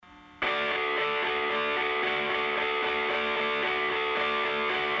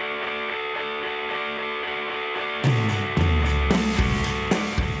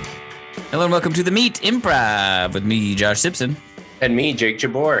Hello and welcome to The Meat Improv with me, Josh Simpson. And me, Jake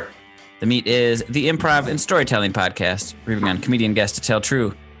Jabor. The Meat is the improv and storytelling podcast, bringing on comedian guests to tell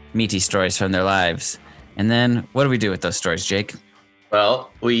true, meaty stories from their lives. And then, what do we do with those stories, Jake?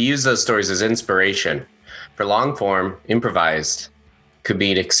 Well, we use those stories as inspiration for long-form, improvised,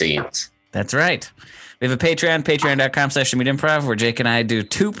 comedic scenes. That's right. We have a Patreon, patreon.com/meatimprov, where Jake and I do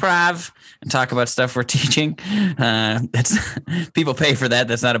two-prov and talk about stuff we're teaching. That's people pay for that.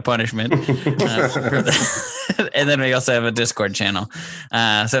 That's not a punishment. And then we also have a Discord channel.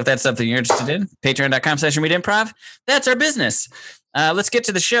 So if that's something you're interested in, patreon.com/meatimprov. That's our business. Let's get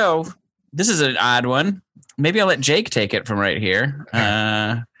to the show. This is an odd one. Maybe I'll let Jake take it from right here.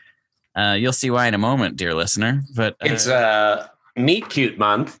 You'll see why in a moment, dear listener. But it's Meet Cute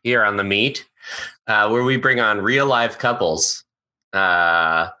Month here on The Meat, where we bring on real live couples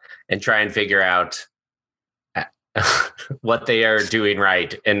and try and figure out what they are doing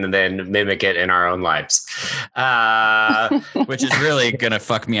right and then mimic it in our own lives. Which is really going to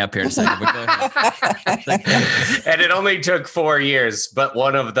fuck me up here in a second. But go ahead. And it only took 4 years, but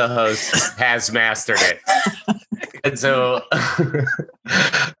one of the hosts has mastered it. And so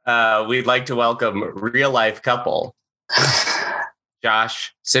we'd like to welcome real life couple,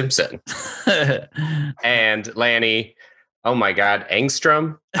 Josh Simpson and Lani. Oh my God,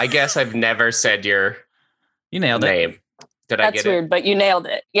 Engstrom. I guess I've never said your You nailed name. it. Did That's I get weird, but you nailed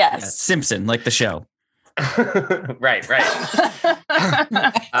it. Yes. Yeah, Simpson, like the show. it? Right.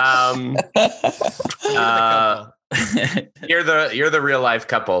 You're the real life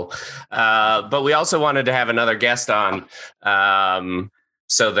couple, but we also wanted to have another guest on,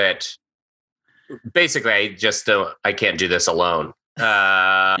 so that basically I can't do this alone.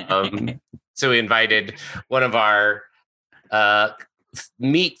 So we invited one of our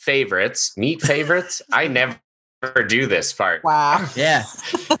meat favorites. I never do this part. Wow. Yeah.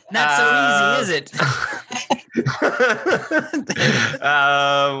 Not so easy, is it?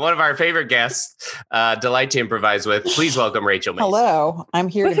 One of our favorite guests, delight to improvise with. Please welcome Rachael Mason. Hello. I'm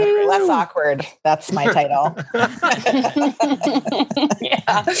here to make it less awkward. That's my title.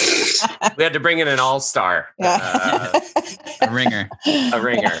 Yeah. We had to bring in an all-star. Yeah. A ringer.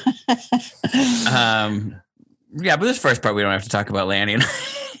 Yeah, but this first part we don't have to talk about Lani.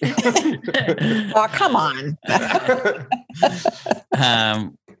 Oh, come on.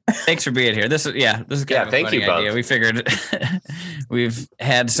 Thanks for being here. This is kind of a thank funny you both. idea. We figured we've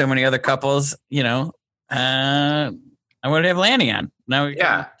had so many other couples, I wanted to have Lani on. Now we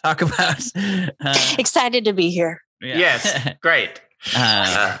can talk about Excited to be here. yeah. Yes, great.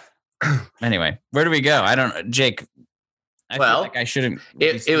 Anyway, where do we go? I don't Jake. I feel like I shouldn't.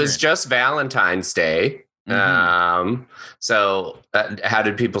 It was just Valentine's Day. Mm-hmm. So how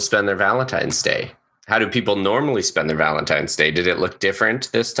did people spend their Valentine's Day? How do people normally spend their Valentine's Day? Did it look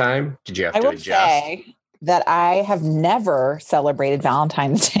different this time? Did you have to adjust? Say that I have never celebrated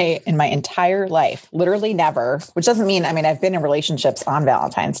Valentine's Day in my entire life. Literally never, which doesn't mean, I've been in relationships on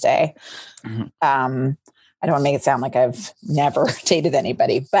Valentine's Day. Mm-hmm. I don't want to make it sound like I've never dated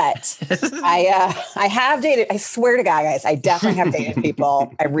anybody, but I have dated. I swear to God, guys, I definitely have dated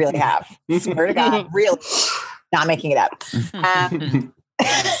people. I really have. Swear to God, really, not making it up.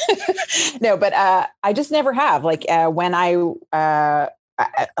 No, but I just never have. Like when I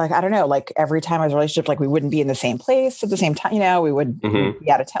don't know. Like every time I was in a relationship, like we wouldn't be in the same place at the same time. We would be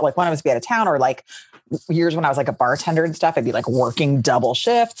out of town. Like one of us would be out of town, or like years when I was like a bartender and stuff, I'd be like working double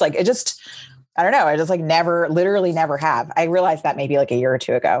shifts. Like it just. I don't know. I just literally never have. I realized that maybe like a year or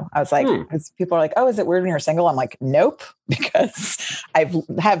two ago. I was like, people are like, oh, is it weird when you're single? I'm like, nope, because I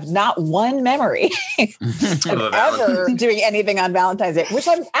have not one memory of ever doing anything on Valentine's Day, which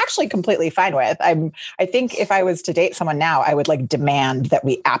I'm actually completely fine with. I think if I was to date someone now, I would like demand that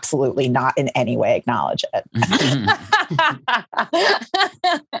we absolutely not in any way acknowledge it.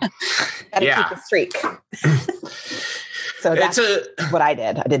 Gotta keep a streak. So that's what I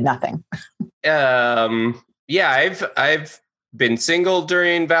did. I did nothing. I've been single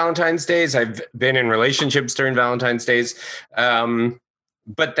during Valentine's Days. I've been in relationships during Valentine's Days.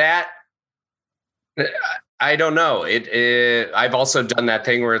 But that, I don't know. I've also done that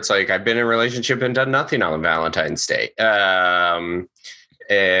thing where it's like, I've been in a relationship and done nothing on Valentine's Day.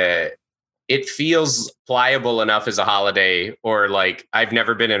 It feels pliable enough as a holiday, or like I've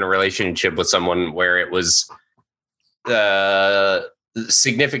never been in a relationship with someone where it was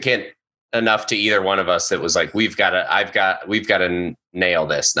significant enough to either one of us that was like, we've got to nail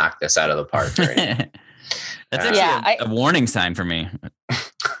this, knock this out of the park. Right? That's actually a warning sign for me.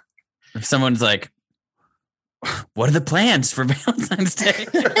 If someone's like, what are the plans for Valentine's Day?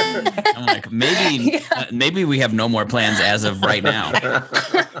 I'm like, maybe we have no more plans as of right now.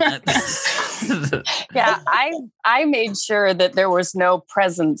 Yeah, I made sure that there was no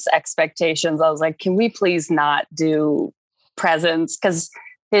presents expectations. I was like, can we please not do presents? Because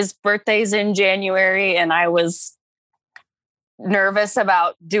his birthday's in January, and I was nervous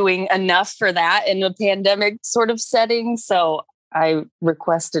about doing enough for that in a pandemic sort of setting. So I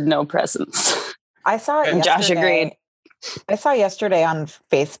requested no presents. I saw it. Josh agreed. I saw yesterday on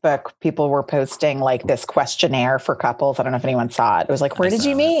Facebook, people were posting like this questionnaire for couples. I don't know if anyone saw it. It was like, where did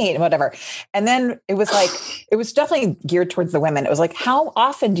you meet? Whatever. And then it was like, it was definitely geared towards the women. It was like, how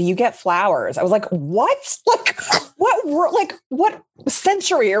often do you get flowers? I was like, what? What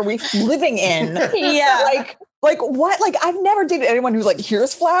century are we living in? Yeah. Like what? Like I've never dated anyone who's like,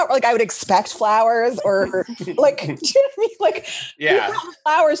 here's flower. Like I would expect flowers or like, do you know what I mean? Like you have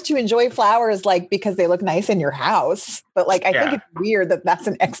flowers to enjoy flowers, like because they look nice in your house. But like, I think it's weird that that's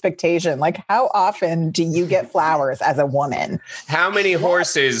an expectation. Like how often do you get flowers as a woman? How many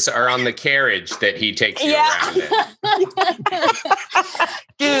horses are on the carriage that he takes you around in?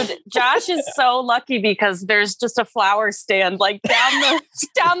 Dude, Josh is so lucky because there's just a flower stand like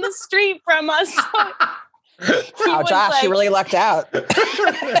down the street from us. Wow, Josh, like, you really lucked out.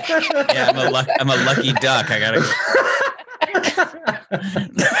 Yeah, I'm a lucky duck. I gotta.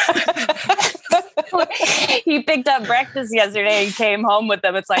 He picked up breakfast yesterday and came home with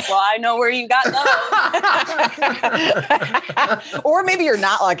them. It's like, well, I know where you got those. Or maybe you're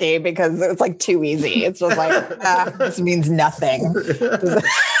not lucky because it's like too easy. It's just like, this means nothing.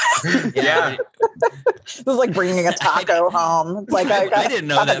 Yeah. This is like bringing a taco home. It's like I didn't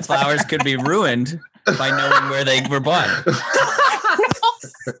know that flowers could be ruined by knowing where they were bought.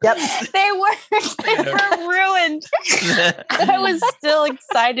 Yep. They were ruined. I was still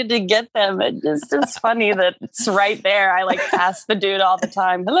excited to get them. It just is funny that it's right there. I like pass the dude all the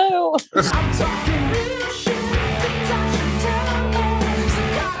time. Hello.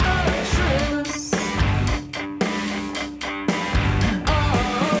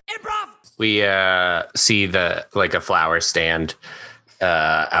 We see a flower stand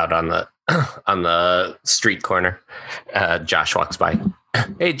out on the street corner. Josh walks by.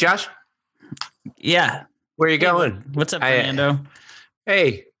 Hey, Josh. Yeah. Where are you going? What's up, Fernando?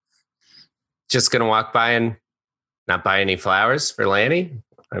 Hey. Just gonna walk by and not buy any flowers for Lani.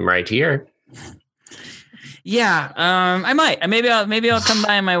 I'm right here. Yeah. I might. Maybe I'll come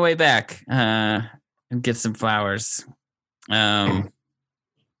by on my way back and get some flowers. Yeah,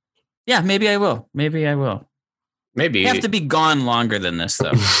 maybe I will. Maybe you have to be gone longer than this,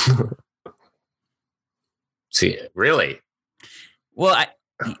 though. See, really? Well,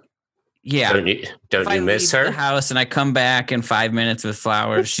 yeah. Don't you miss her? The house and I come back in 5 minutes with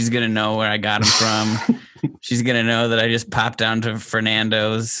flowers. She's gonna know where I got them from. She's gonna know that I just popped down to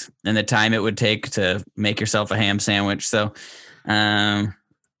Fernando's and the time it would take to make yourself a ham sandwich. So,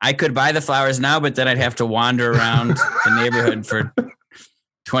 I could buy the flowers now, but then I'd have to wander around the neighborhood for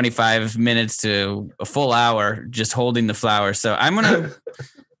 25 minutes to a full hour just holding the flowers. So I'm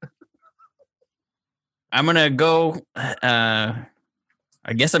gonna go.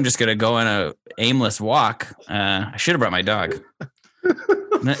 I guess I'm just gonna go on a aimless walk. I should have brought my dog,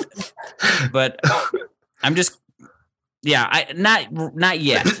 but I'm just. Yeah, not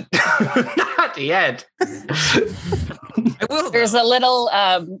yet. Not yet. I will. There's a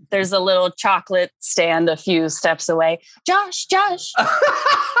little chocolate stand a few steps away. Josh.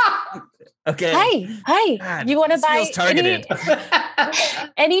 Okay. Hi. God, you want to buy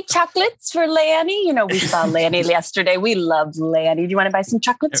any chocolates for Lani? You know, we saw Lani yesterday. We love Lani. Do you want to buy some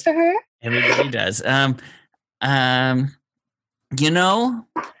chocolates for her? Everybody does. You know,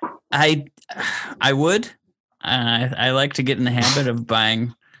 I would. I like to get in the habit of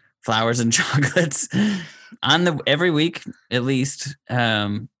buying flowers and chocolates every week at least.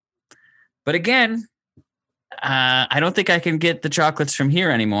 But again, I don't think I can get the chocolates from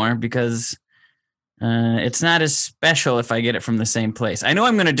here anymore because it's not as special if I get it from the same place. I know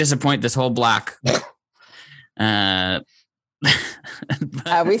I'm going to disappoint this whole block.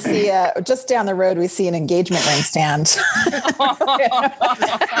 We see just down the road, we see an engagement ring stand.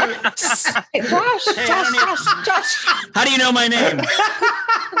 Hey, Josh. How do you know my name?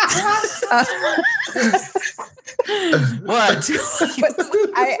 What?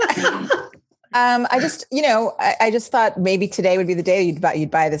 I just, I just thought maybe today would be the day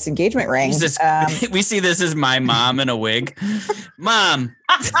you'd buy this engagement ring. We see this as my mom in a wig. Mom.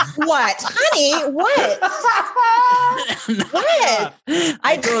 What? Honey, what? What?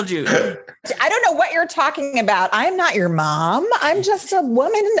 I told you. I don't know what you're talking about. I'm not your mom. I'm just a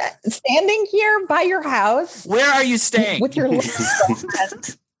woman standing here by your house. Where are you staying? With your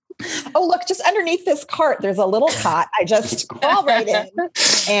friend. Oh, look, just underneath this cart, there's a little cot. I just crawl right in.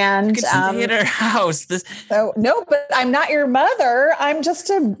 And you can stay at our house. So no, but I'm not your mother. I'm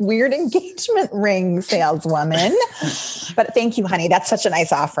just a weird engagement ring saleswoman. But thank you, honey. That's such a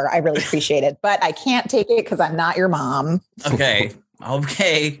nice offer. I really appreciate it. But I can't take it because I'm not your mom. Okay,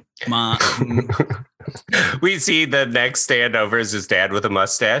 mom. We see the next stand over is his dad with a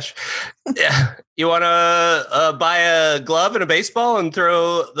mustache. Yeah. You want to buy a glove and a baseball and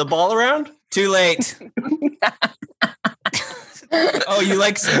throw the ball around? Too late. Oh, you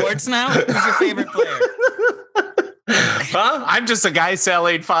like sports now? Who's your favorite player? Huh? I'm just a guy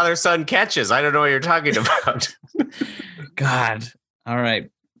selling father-son catches. I don't know what you're talking about. God. All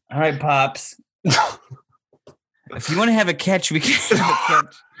right, Pops. If you want to have a catch, we can have a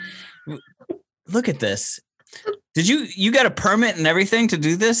catch. Look at this. Did you got a permit and everything to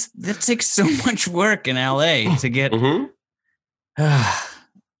do this? That takes so much work in LA to get.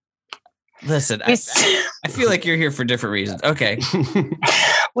 Listen, I feel like you're here for different reasons. Okay.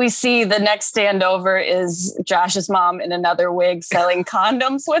 We see the next stand over is Josh's mom in another wig selling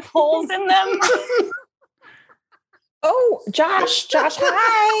condoms with holes in them. Oh, Josh,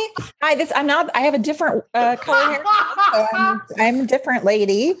 hi. I have a different color hair. So I'm a different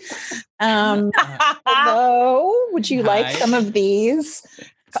lady. Hello, would you like some of these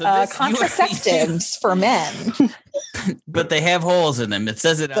contraceptives for men? But they have holes in them. It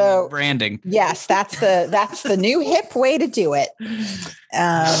says it on the branding. Yes, that's the new hip way to do it.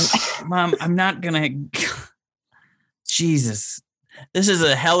 Mom, I'm not gonna. Jesus, this is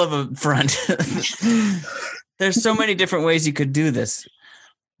a hell of a front. There's so many different ways you could do this.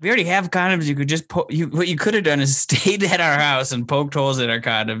 We already have condoms. You could just what you could have done is stayed at our house and poked holes in our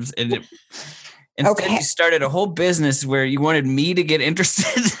condoms. And instead, you started a whole business where you wanted me to get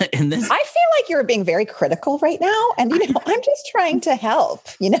interested in this. I feel like you're being very critical right now, and I'm just trying to help.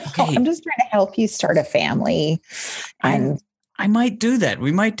 Okay. I'm just trying to help you start a family. And I might do that.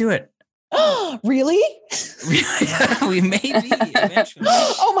 We might do it. Really? We may be eventually.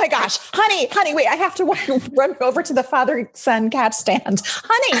 Oh my gosh. Honey, wait, I have to run over to the father-son catch stand.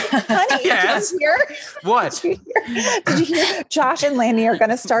 Honey, yes. Did you hear? What? Did you hear? Josh and Lani are going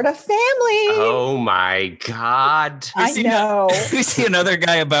to start a family. Oh my God. I know. We see another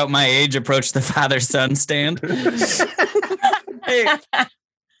guy about my age approach the father-son stand. Hey.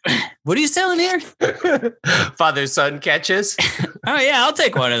 What are you selling here? Father-son catches. Oh, yeah, I'll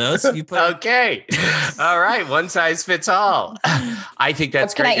take one of those. Okay. All right. One size fits all. I think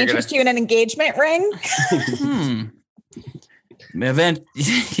that's great. Can I interest you in an engagement ring? Event,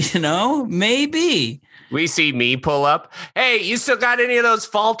 maybe. We see me pull up. Hey, you still got any of those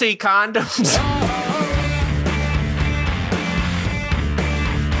faulty condoms?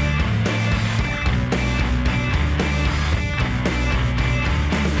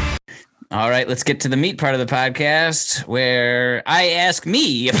 All right, let's get to the meat part of the podcast where I ask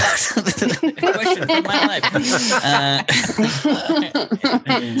me about a question from my life.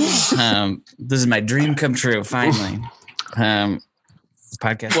 This is my dream come true, finally.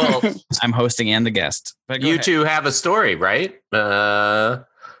 Podcast. Well, I'm hosting and the guest. But you two have a story, right?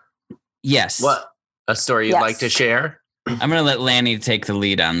 Yes. What? A story you'd like to share? I'm going to let Lani take the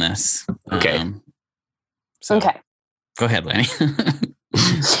lead on this. Okay. Okay. Go ahead, Lani.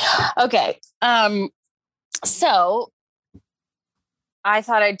 Okay. So I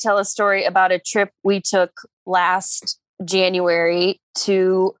thought I'd tell a story about a trip we took last January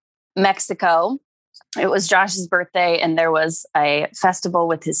to Mexico. It was Josh's birthday, and there was a festival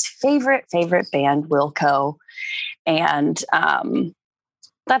with his favorite band, Wilco. And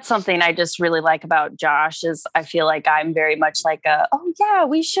that's something I just really like about Josh is I feel like I'm very much like oh yeah,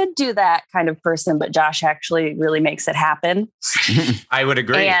 we should do that kind of person. But Josh actually really makes it happen. I would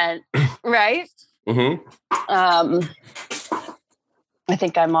agree. And right. Mm-hmm. I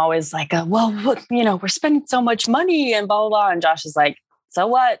think I'm always like, well, we're spending so much money and blah, blah, blah. And Josh is like, so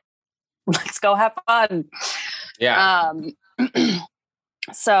what? Let's go have fun. Yeah.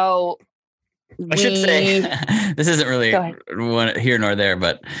 So I should say this isn't really here nor there,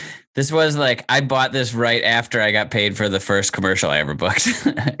 but this was like I bought this right after I got paid for the first commercial I ever booked.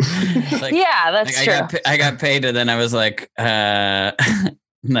 Yeah, that's true. I got paid, and then I was like,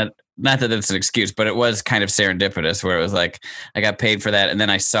 not that it's an excuse, but it was kind of serendipitous where it was like I got paid for that, and then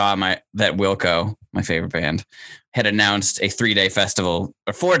I saw that Wilco, my favorite band, had announced a 4-day festival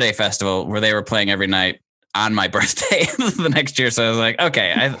where they were playing every night on my birthday the next year. So I was like,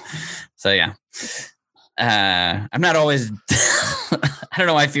 okay, yeah. I'm not always. I don't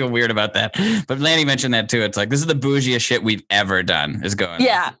know why I feel weird about that, but Lani mentioned that too. It's like this is the bougiest shit we've ever done. Is going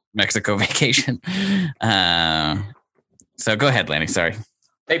Mexico vacation. So go ahead, Lani. Sorry.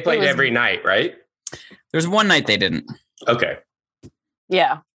 They played every night, right? There's one night they didn't. Okay.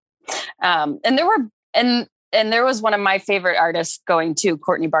 Yeah. And there was one of my favorite artists going to,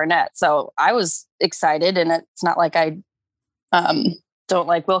 Courtney Barnett. So I was excited, and it's not like I don't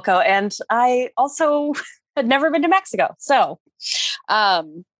like Wilco. And I also had never been to Mexico. So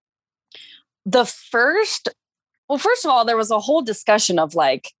first of all, there was a whole discussion of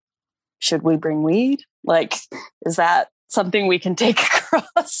like, should we bring weed? Like, is that something we can take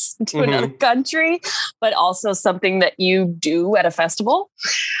across to another country, but also something that you do at a festival?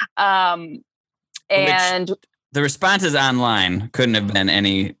 And the responses online couldn't have been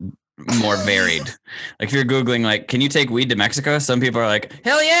any more varied. Like if you're Googling, like, can you take weed to Mexico? Some people are like,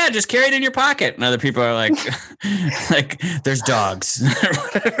 hell yeah, just carry it in your pocket. And other people are like, like there's dogs. So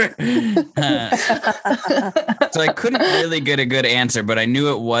I couldn't really get a good answer, but I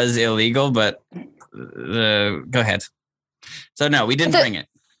knew it was illegal, but go ahead. So no, we didn't bring it.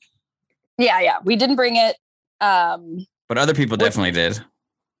 Yeah. We didn't bring it. But other people definitely did.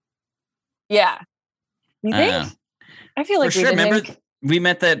 Yeah. You think? I feel like we didn't. Remember, we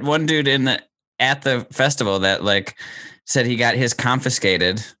met that one dude at the festival that like said he got his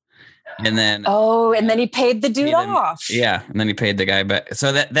confiscated, and then he paid the dude off. Yeah, and then he paid the guy back.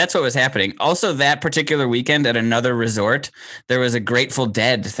 So that's what was happening. Also, that particular weekend at another resort, there was a Grateful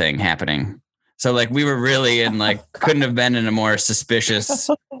Dead thing happening. So like we were really in like couldn't have been in a more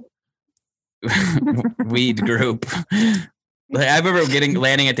suspicious weed group. Like I remember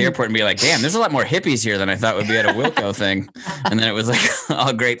landing at the airport and being like, damn, there's a lot more hippies here than I thought would be at a Wilco thing. And then it was like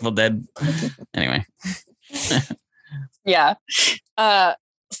all Grateful Dead. Anyway. Yeah.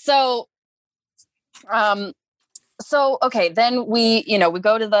 So okay. Then we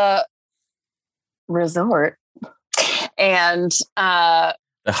go to the resort and the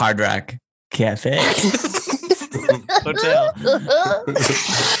Hard Rock Cafe Hotel.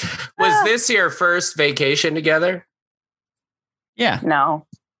 Was this your first vacation together? Yeah. No.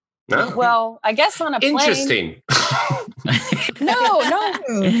 Well, I guess on a plane. Interesting. No.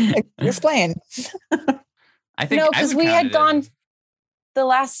 Explain. I think because we had gone the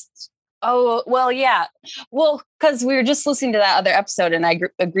last. Oh, well, yeah. Well, because we were just listening to that other episode, and I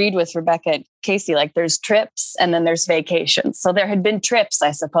agreed with Rebecca and Casey. Like, there's trips, and then there's vacations. So there had been trips,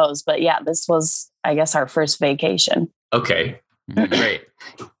 I suppose, but yeah, this was, I guess, our first vacation. Okay, great.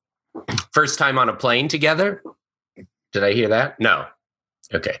 First time on a plane together. Did I hear that? No.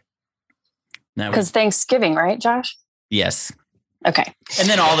 Okay. Because Thanksgiving, right, Josh? Yes. Okay. And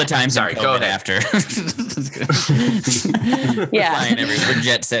then all the times go ahead. after. Yeah. We're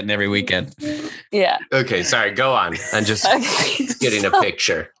jet setting every weekend. Yeah. Okay. Sorry. Go on. I'm just getting a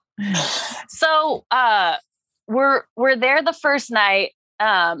picture. So we're there the first night.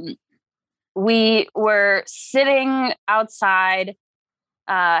 We were sitting outside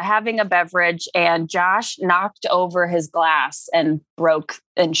having a beverage, and Josh knocked over his glass and broke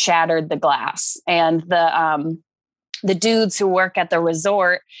and shattered the glass. And the dudes who work at the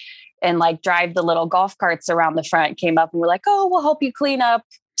resort and like drive the little golf carts around the front came up and were like, "Oh, we'll help you clean up."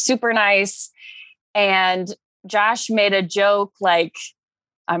 Super nice. And Josh made a joke like,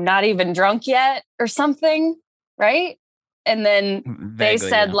 "I'm not even drunk yet," or something, right? And then they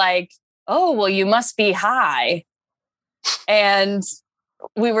said like, "Oh, well, you must be high." And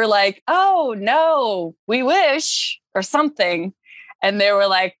we were like, "Oh no, we wish," or something. And they were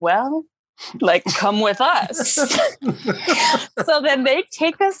like, "Well, like, come with us." So then they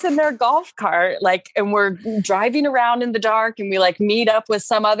take us in their golf cart, like, and we're driving around in the dark, and we like meet up with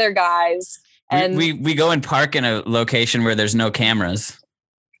some other guys. And we go and park in a location where there's no cameras.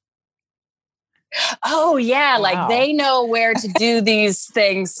 Oh yeah. Wow. Like they know where to do these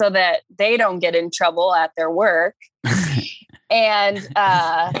things so that they don't get in trouble at their work. And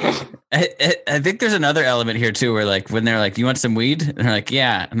I think there's another element here too, where like when they're like, "You want some weed?" And they're like,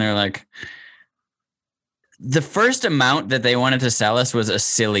 "Yeah." And they're like, the first amount that they wanted to sell us was a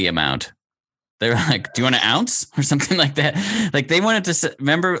silly amount. They were like, "Do you want an ounce?" or something like that. Like they wanted to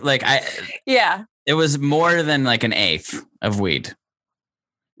remember, like it was more than like an eighth of weed.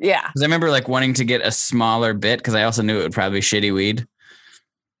 Yeah. Because I remember like wanting to get a smaller bit because I also knew it would probably be shitty weed.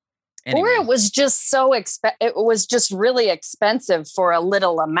 Anyway. Or it was just it was just really expensive for a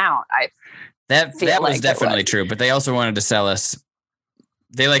little amount. That was definitely true, but they also wanted to sell us.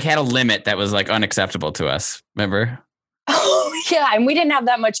 They like had a limit that was like unacceptable to us. Remember? Oh yeah, and we didn't have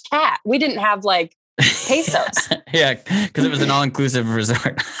that much cat. We didn't have like pesos. Yeah, because it was an all-inclusive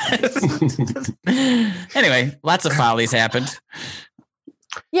resort. Anyway, lots of follies happened.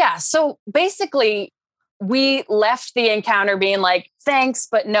 Yeah, so basically, we left the encounter being like, "Thanks,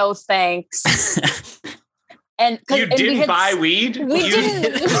 but no thanks." And you didn't buy weed. We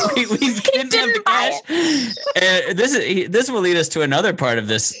didn't. we didn't have the cash. This will lead us to another part of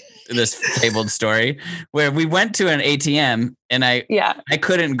this fabled story where we went to an ATM and I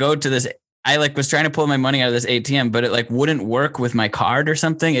couldn't go to this. I like was trying to pull my money out of this ATM, but it like wouldn't work with my card or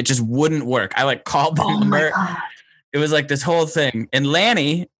something. It just wouldn't work. I like called the number. It was like this whole thing. And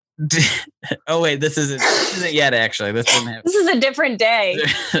Lani. Oh wait, this isn't yet actually. This didn't happen. This is a different day.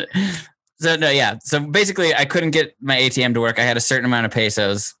 So no, yeah. So basically, I couldn't get my ATM to work. I had a certain amount of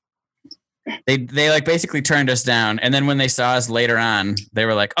pesos. They like basically turned us down, and then when they saw us later on, they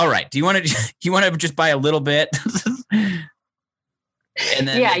were like, "All right, do you want to just buy a little bit?" And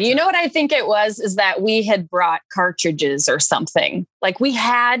then you know what I think it was is that we had brought cartridges or something. Like we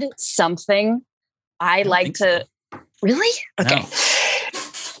had something. I like to really okay. No.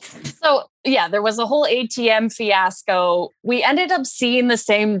 So yeah, there was a whole ATM fiasco. We ended up seeing the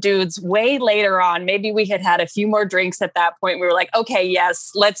same dudes way later on. Maybe we had a few more drinks at that point. We were like, okay, yes,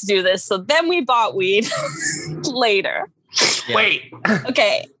 let's do this. So then we bought weed later. Yeah. Wait.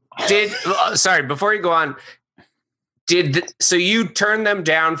 Okay. Sorry, before you go on, so you turned them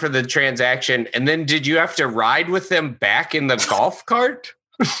down for the transaction and then did you have to ride with them back in the golf cart?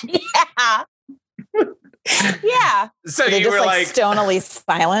 Yeah. Yeah. So you were like stonily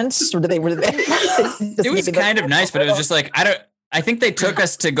silent. Or it was kind of nice, but it was just like, I think they took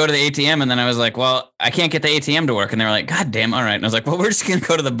us to go to the ATM and then I was like, well, I can't get the ATM to work. And they were like, God damn. All right. And I was like, well, we're just going to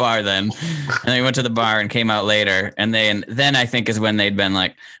go to the bar then. And then we went to the bar and came out later. And then I think is when they'd been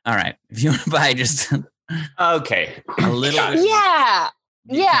like, all right, if you want to buy just okay. a little bit. Yeah.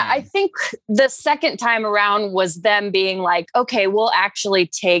 Yeah, I think the second time around was them being like, okay, we'll actually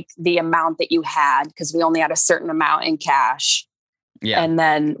take the amount that you had because we only had a certain amount in cash. Yeah. And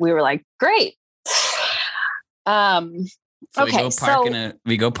then we were like, great. So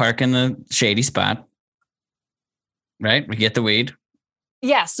we go park in the shady spot. Right? We get the weed.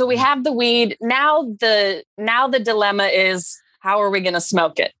 Yeah, so we have the weed. Now the dilemma is how are we going to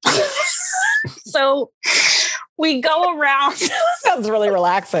smoke it? So we go around. Sounds really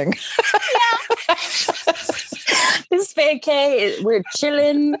relaxing. Yeah. This vacay, we're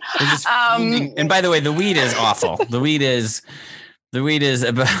chilling. And by the way, the weed is awful. The weed is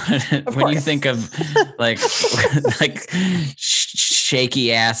about when you think of like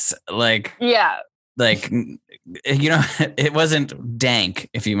shaky ass, like it wasn't dank,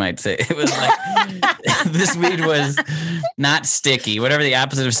 if you might say. It was like this weed was not sticky, whatever the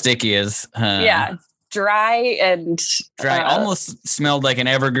opposite of sticky is. Dry. Almost smelled like an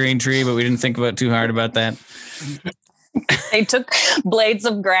evergreen tree, but we didn't think about too hard about that. They took blades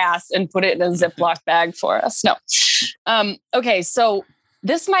of grass and put it in a Ziploc bag for us. No. Okay. So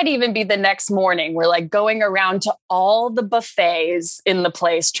this might even be the next morning. We're like going around to all the buffets in the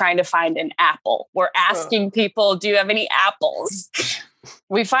place trying to find an apple. We're asking people, do you have any apples?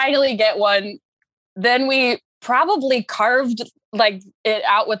 We finally get one. Then we probably carved like it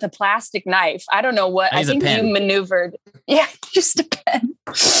out with a plastic knife. I don't know what. I think you maneuvered. Yeah, just a pen.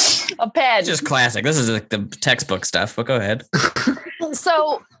 A pen. Just classic. This is like the textbook stuff, but go ahead.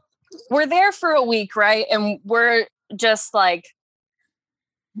 So we're there for a week, right? And we're just like,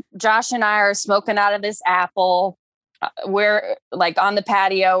 Josh and I are smoking out of this apple. We're like on the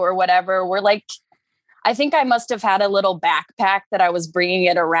patio or whatever. We're like, I think I must have had a little backpack that I was bringing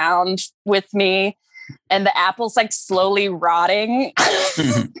it around with me. And the apple's like slowly rotting,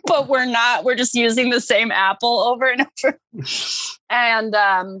 but we're not. We're just using the same apple over and over. And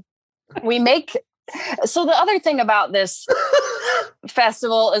so the other thing about this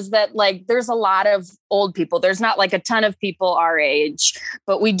festival is that like there's a lot of old people. There's not like a ton of people our age,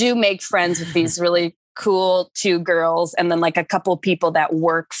 but we do make friends with these really cool 2 girls and then like a couple people that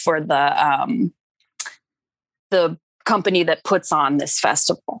work for the company that puts on this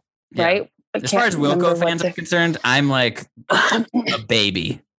festival, right? As far as Wilco fans are concerned, I'm like a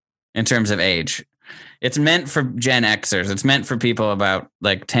baby in terms of age. It's meant for Gen Xers. It's meant for people about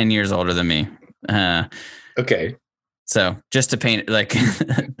like 10 years older than me. Okay. So just to paint like,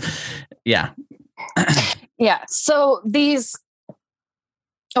 yeah. Yeah. So this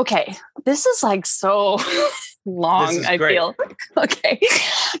is like so long, I feel. Okay.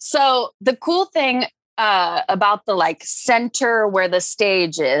 So the cool thing about the like center where the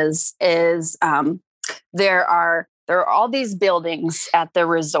stage is there are all these buildings at the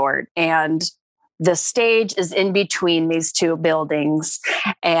resort, and the stage is in between these two buildings,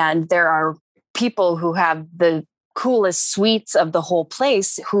 and there are people who have the coolest suites of the whole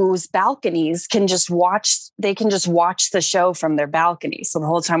place whose balconies can just watch the show from their balcony. So the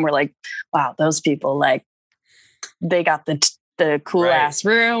whole time we're like, wow, those people, like, they got the cool ass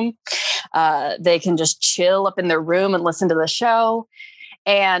room. They can just chill up in their room and listen to the show.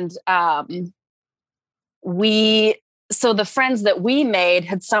 And so the friends that we made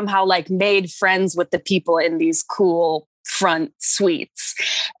had somehow like made friends with the people in these cool front suites.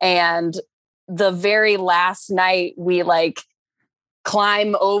 And the very last night we like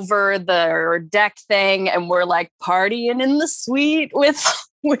climb over the deck thing and we're like partying in the suite with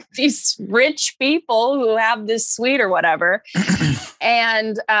these rich people who have this suite or whatever.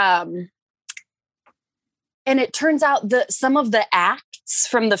 And it turns out that some of the acts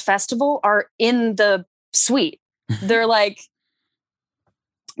from the festival are in the suite. They're like,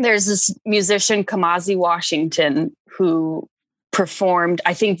 there's this musician, Kamasi Washington, who performed,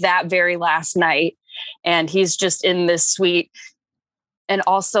 I think, that very last night. And he's just in this suite. And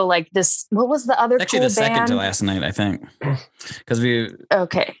also like this, what was the other actually cool the second band? to last night, I think. Because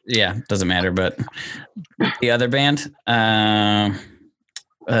doesn't matter. But the other band, The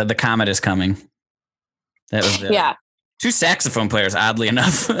Comet is Coming. That was two saxophone players, oddly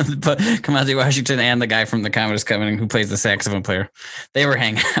enough. But Kamasi Washington and the guy from The Comet is Coming who plays the saxophone player. They were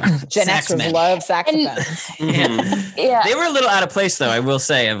hanging out. Gen Xers love saxophones. Yeah. They were a little out of place, though, I will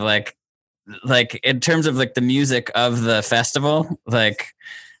say, of like in terms of like the music of the festival, like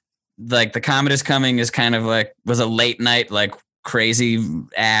The Comet is Coming is kind of like was a late night like crazy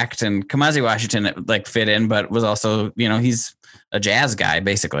act, and Kamasi Washington like fit in, but was also, he's a jazz guy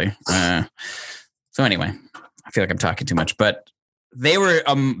basically. So anyway, I feel like I'm talking too much, but they were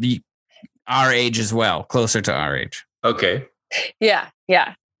our age as well, closer to our age. Okay. Yeah.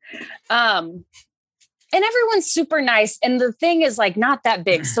 And everyone's super nice, and the thing is like not that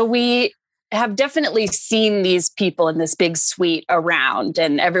big, so we have definitely seen these people in this big suite around,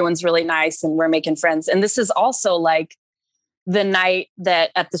 and everyone's really nice and we're making friends. And this is also like the night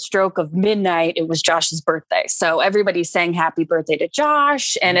that at the stroke of midnight, it was Josh's birthday. So everybody sang happy birthday to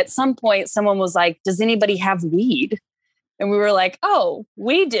Josh. And at some point someone was like, does anybody have weed? And we were like, oh,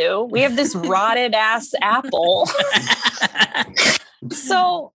 we do. We have this rotted ass apple.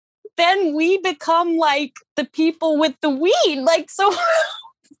 So then we become like the people with the weed. Like, so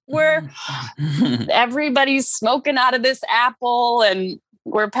where everybody's smoking out of this apple and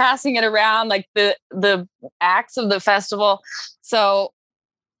we're passing it around like the acts of the festival. So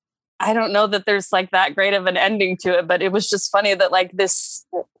I don't know that there's like that great of an ending to it, but it was just funny that like this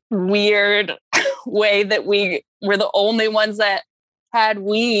weird way that we were the only ones that had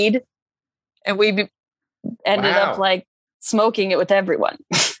weed, and we ended up like smoking it with everyone.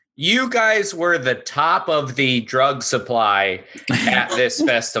 You guys were the top of the drug supply at this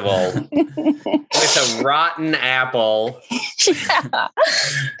festival with a rotten apple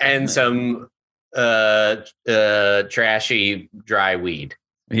and some trashy dry weed.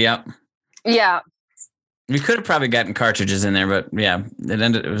 Yep. Yeah. We could have probably gotten cartridges in there, but yeah,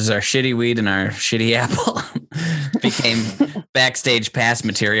 it was our shitty weed and our shitty apple became backstage pass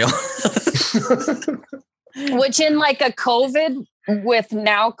material. Which in like a COVID, with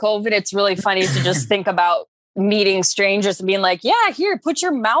now COVID, it's really funny to just think about meeting strangers and being like, yeah, here, put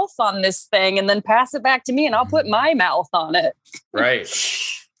your mouth on this thing and then pass it back to me and I'll put my mouth on it. Right.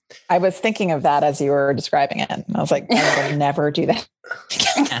 I was thinking of that as you were describing it. And I was like, I would never do that.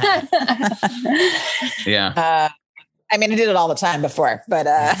 Yeah. I mean, I did it all the time before, but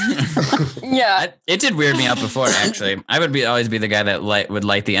yeah, it did weird me out before. Actually, I would always be the guy that would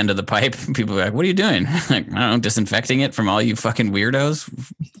light the end of the pipe. People were like, "What are you doing?" Like, I don't know, disinfecting it from all you fucking weirdos.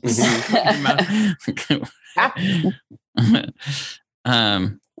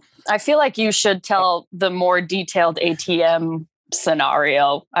 I feel like you should tell the more detailed ATM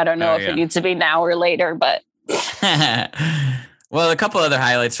scenario. I don't know if it needs to be now or later, but. Well, a couple other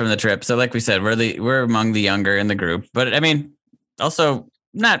highlights from the trip. So like we said, we're among the younger in the group, but I mean, also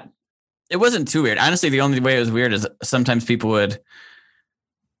it wasn't too weird. Honestly, the only way it was weird is sometimes I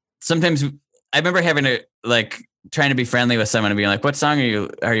remember having to like trying to be friendly with someone and being like, what song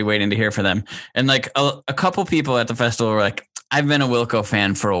are you waiting to hear for them? And like a couple people at the festival were like, I've been a Wilco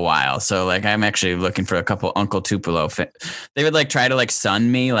fan for a while. So like, I'm actually looking for a couple Uncle Tupelo they would like try to like sun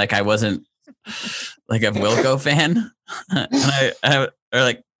me. Like I wasn't like a Wilco fan.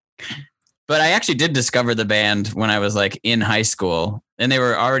 But But I actually did discover the band when I was like in high school, and they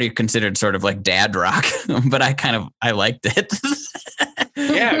were already considered sort of like dad rock, but I liked it.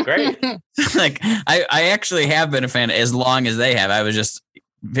 Yeah, great. Like I actually have been a fan as long as they have. I was just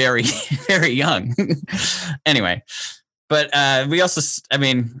very, very young. Anyway, but we also, I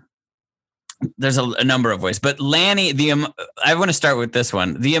mean, there's a number of ways, but Lani, I want to start with this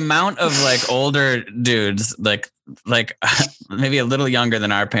one. The amount of like older dudes, like maybe a little younger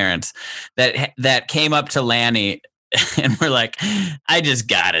than our parents, that came up to Lani and were like, I just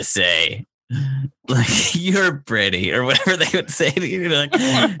gotta say, like, you're pretty, or whatever they would say to you. Like,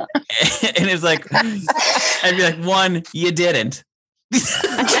 and it's like, I'd be like, one, you didn't. It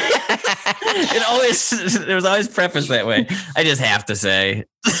was always prefaced that way. I just have to say.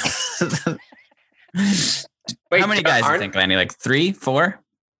 Wait, how many guys do you think, Lani? Like 3, 4?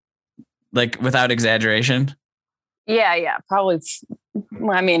 Like without exaggeration? Yeah, probably.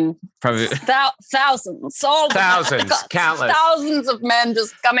 I mean, probably thousands, countless, thousands of men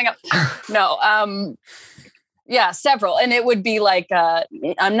just coming up. No, yeah, several, and it would be like,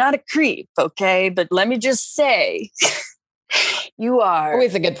 I'm not a creep, okay, but let me just say, you are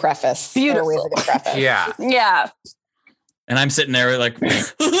always a good preface. Beautiful. Always a good preface. Yeah. And I'm sitting there like,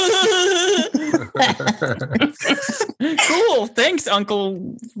 cool, thanks,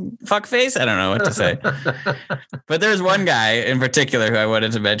 Uncle Fuckface. I don't know what to say. But there's one guy in particular who I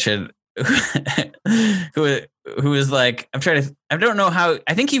wanted to mention who was like, I don't know how,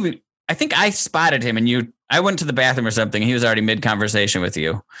 I think I spotted him and I went to the bathroom or something. He was already mid conversation with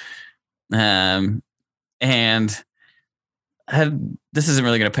you. And this isn't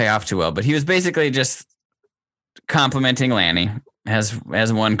really going to pay off too well, but he was basically just complimenting Lani as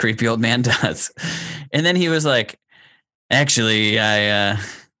one creepy old man does. And then he was like, actually, I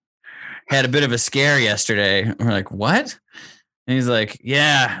had a bit of a scare yesterday. And we're like, what? And he's like,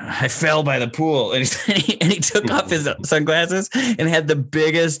 yeah, I fell by the pool. And he took off his sunglasses and had the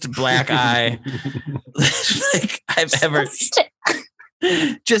biggest black eye like I've ever,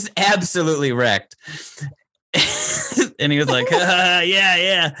 just absolutely wrecked. And he was like, yeah,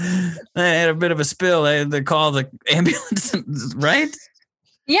 I had a bit of a spill. I had to call the ambulance, right?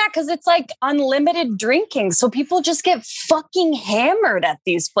 Yeah, because it's like unlimited drinking. So people just get fucking hammered at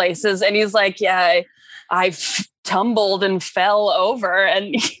these places. And he's like, yeah, I tumbled and fell over.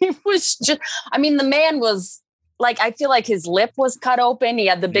 And he was just, I mean, the man was like, I feel like his lip was cut open. He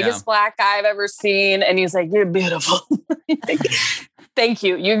had the biggest black eye I've ever seen. And he's like, you're beautiful. Thank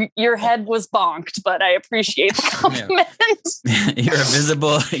you. Your head was bonked, but I appreciate the compliment. Yeah. You're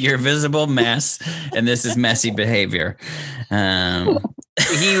a visible mess, and this is messy behavior. So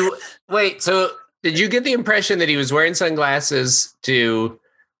did you get the impression that he was wearing sunglasses to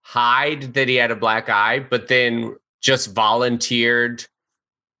hide that he had a black eye, but then just volunteered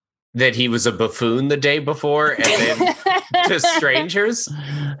that he was a buffoon the day before and then to strangers?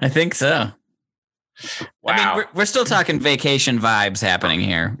 I think so. Wow. I mean, we're still talking vacation vibes happening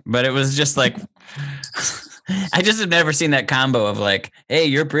here, but it was just like, I just have never seen that combo of like, hey,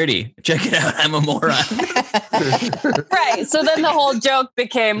 you're pretty. Check it out. I'm a moron. Right. So then the whole joke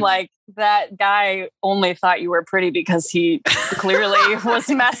became like, that guy only thought you were pretty because he clearly was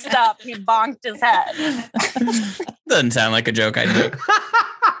messed up. He bonked his head. Doesn't sound like a joke I do.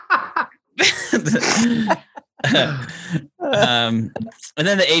 And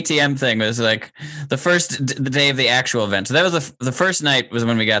then the ATM thing was like the day of the actual event. So that was the first night was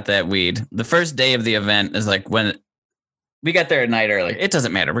when we got that weed. The first day of the event is like when we got there a night early. It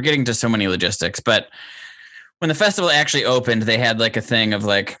doesn't matter. We're getting to so many logistics, but when the festival actually opened, they had like a thing of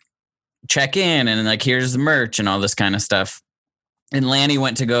like check in and like here's the merch and all this kind of stuff. And Lani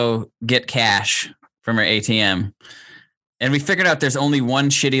went to go get cash from her ATM. And we figured out there's only one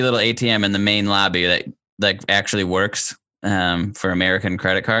shitty little ATM in the main lobby that like actually works for American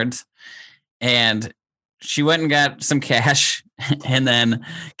credit cards. And she went and got some cash and then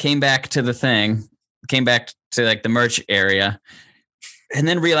came back to like the merch area and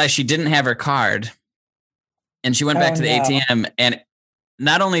then realized she didn't have her card. And she went back to the ATM, and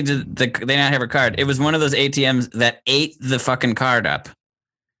not only did they not have her card, it was one of those ATMs that ate the fucking card up.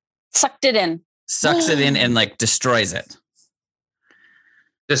 Sucked it in. Sucks it in and like destroys it.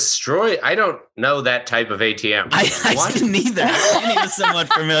 Destroy? I don't know that type of ATM. I didn't either. Lani was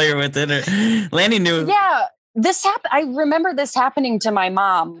somewhat familiar with it. Lani knew. Yeah, I remember this happening to my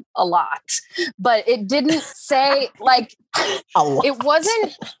mom a lot, but it didn't say like a lot. It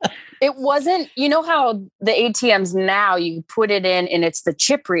wasn't, you know how the ATMs now you put it in and it's the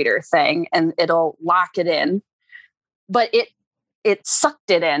chip reader thing and it'll lock it in, but it sucked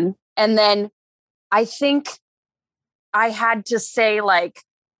it in. And then I think I had to say like,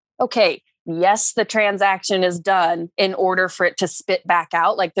 okay, yes, the transaction is done in order for it to spit back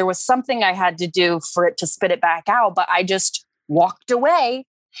out. Like there was something I had to do for it to spit it back out, but I just walked away.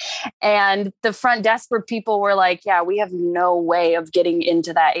 And the front desk where people were like, yeah, we have no way of getting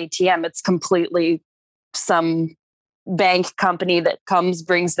into that ATM. It's completely some bank company that comes,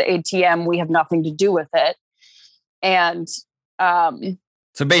 brings the ATM. We have nothing to do with it. And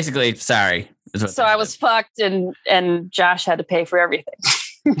so basically, sorry. So I was fucked, and Josh had to pay for everything.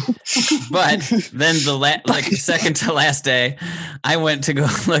 But then second to last day, I went to go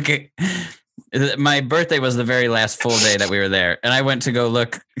look at. My birthday was the very last full day that we were there, and I went to go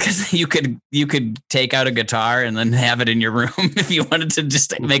look because you could take out a guitar and then have it in your room if you wanted to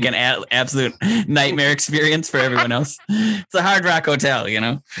just make an absolute nightmare experience for everyone else. It's a Hard Rock hotel, you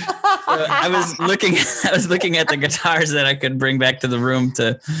know. So I was looking at the guitars that I could bring back to the room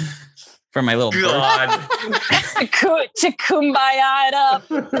for my little God to kumbaya it up.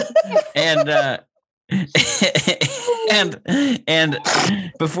 And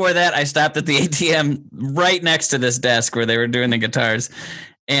before that, I stopped at the ATM right next to this desk where they were doing the guitars.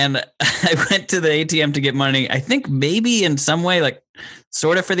 And I went to the ATM to get money. I think maybe in some way, like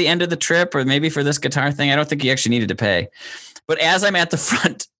sort of for the end of the trip or maybe for this guitar thing. I don't think you actually needed to pay. But as I'm at the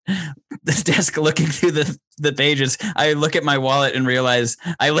front, this desk looking through the pages, I look at my wallet and realize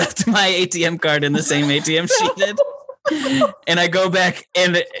I left my ATM card in the same ATM she did. And I go back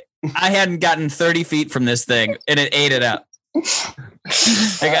and I hadn't gotten 30 feet from this thing and it ate it up. I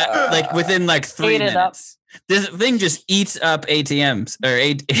got like within like 3 minutes. This thing just eats up ATMs or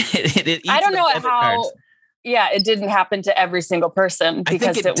it eats I don't know how. cards. Yeah, it didn't happen to every single person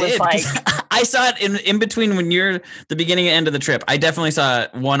because it was like I saw it in between when you're the beginning and end of the trip. I definitely saw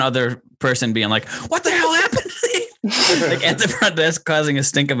one other person being like, "What the hell happened?" Like at the front desk, causing a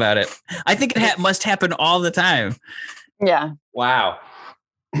stink about it. I think it must happen all the time. Yeah. Wow.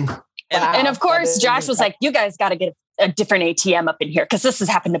 And of course, Josh was like, "You guys got to get a different ATM up in here because this has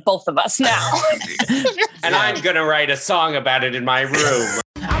happened to both of us now." And I'm gonna write a song about it in my room.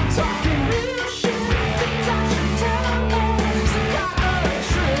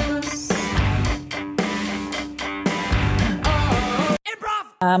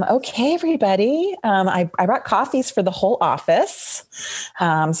 Okay, everybody. I brought coffees for the whole office.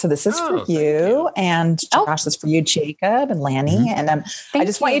 So this is for you. And Josh, this is for you, Jacob and Lani. Mm-hmm. And I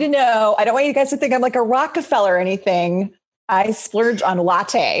just want you to know, I don't want you guys to think I'm like a Rockefeller or anything. I splurge on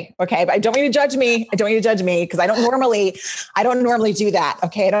latte. Okay. But I don't want you to judge me. Because I don't normally do that.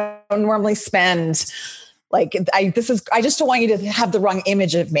 Okay. I don't normally spend like I just don't want you to have the wrong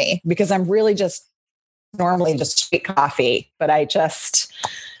image of me because I'm really just normally just straight coffee, but I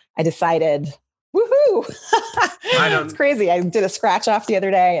decided, woohoo. It's crazy. I did a scratch off the other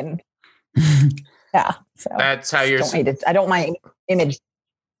day and yeah. So that's how you're. I don't mind image.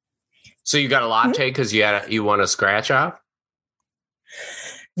 So you got a latte because you want to scratch off?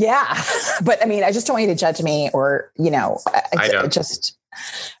 Yeah. But I mean, I just don't want you to judge me or, I don't.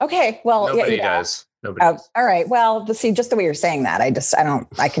 Okay. Well, nobody does. Nobody. All right. Well, see, just the way you're saying that, I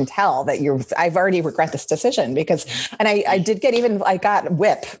can tell that I've already regret this decision because, and I got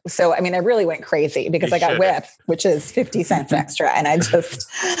whip. So, I mean, I really went crazy because I got whip, which is 50 cents extra. And I was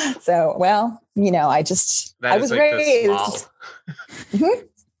raised.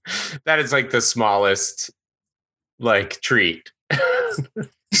 That is like the smallest, like treat.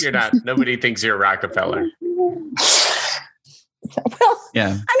 Nobody thinks you're a Rockefeller. Well,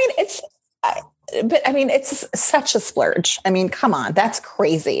 yeah. I mean, it's such a splurge. I mean, come on, that's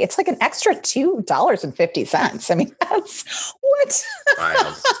crazy. It's like an extra $2.50. I mean, that's what?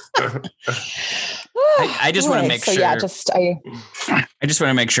 I just want to make sure. Yeah, I just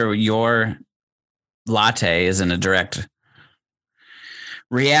want to make sure your latte isn't a direct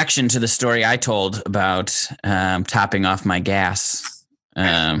reaction to the story I told about topping off my gas.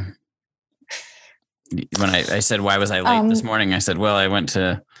 When I said, why was I late this morning? I said, well, I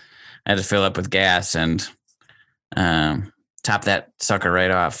had to fill up with gas and top that sucker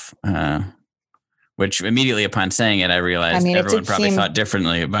right off. Which immediately upon saying it, I realized everyone probably thought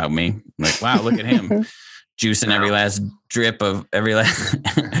differently about me. Like, wow, look at him juicing every last drip of every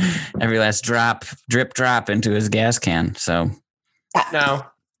last drop into his gas can. So no,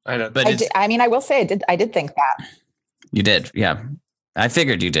 I don't. But I will say I did think that. You did, yeah. I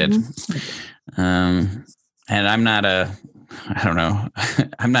figured you did. And I'm not I don't know.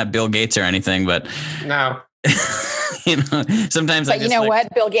 I'm not Bill Gates or anything, but no. Sometimes but you know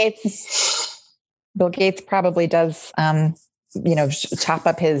what? Bill Gates probably does top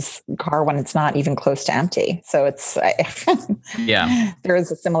up his car when it's not even close to empty. So it's yeah. There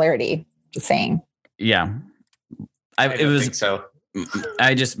is a similarity, just saying. Yeah. I think so.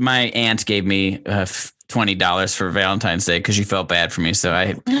 my aunt gave me $20 for Valentine's Day because she felt bad for me. So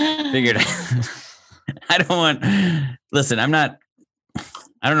I figured I don't want, listen, I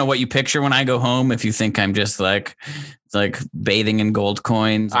don't know what you picture when I go home. If you think I'm just like bathing in gold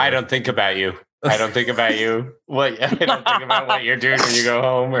coins. I don't think about you. I don't think about you. I don't think about what you're doing when you go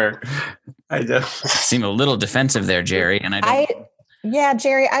home. Or I don't seem a little defensive there, Jerry. And yeah,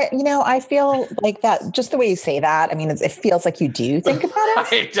 Jerry, I feel like that just the way you say that. I mean, it feels like you do think about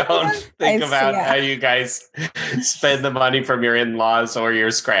it. I don't think about how you guys spend the money from your in-laws or your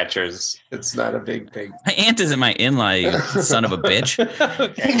scratchers. It's not a big thing. My aunt isn't my in-law, you son of a bitch.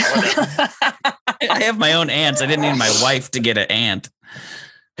 Okay, I have my own aunts. I didn't need my wife to get an aunt.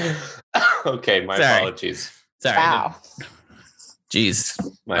 Okay, my apologies. Sorry. Wow. Jeez.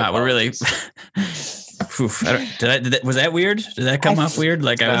 Wow, we're really... Oof, was that weird? Did that come off weird?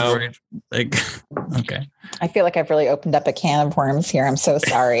 Like I was worried. Like, okay. I feel like I've really opened up a can of worms here. I'm so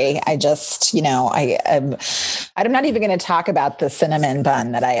sorry. I just, I'm not even going to talk about the cinnamon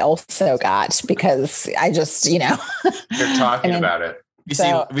bun that I also got because I just, You're talking about it. We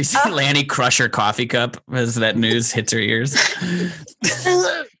see Lani crush her coffee cup as that news hits her ears.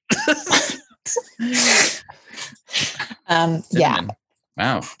 Yeah.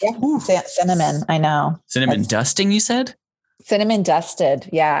 Wow. Yeah. Cinnamon. I know. Cinnamon dusting, you said? Cinnamon dusted.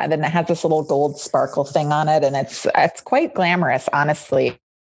 Yeah. And then it has this little gold sparkle thing on it. And it's quite glamorous, honestly.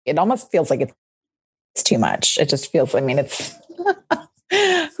 It almost feels like it's too much. It just feels, it's,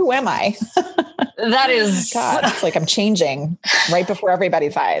 who am I? That is. God, it's like I'm changing right before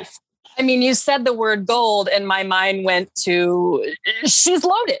everybody's eyes. I mean, you said the word gold and my mind went to she's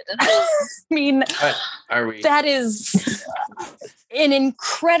loaded. I mean, that is an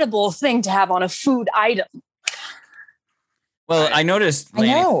incredible thing to have on a food item. Well, I noticed,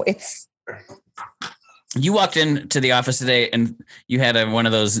 Lani, I know you walked into the office today and you had one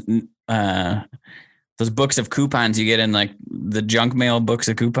of those books of coupons you get in like the junk mail books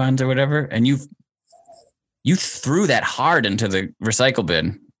of coupons or whatever. And you threw that hard into the recycle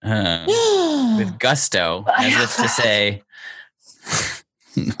bin. With gusto, as if to say,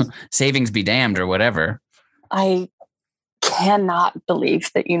 savings be damned or whatever. I cannot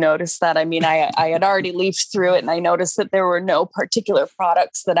believe that you noticed that. I mean, I had already leafed through it and I noticed that there were no particular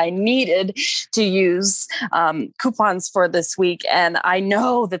products that I needed to use coupons for this week. And I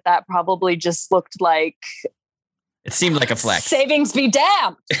know that probably just looked like... It seemed like a flex. Savings be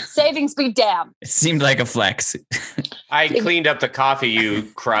damned. Savings be damned. It seemed like a flex. I cleaned up the coffee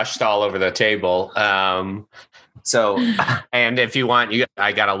you crushed all over the table. So, and if you want,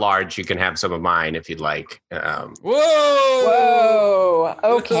 I got a large. You can have some of mine if you'd like. Whoa.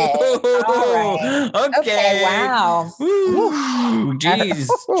 Okay. All right. Okay. Wow. Ooh,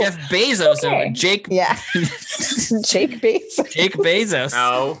 geez. Jeff Bezos. Okay. Jake. Yeah. Jake Bezos. Jake Bezos.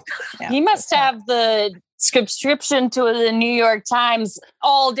 No. Yeah. He must have the subscription to the New York Times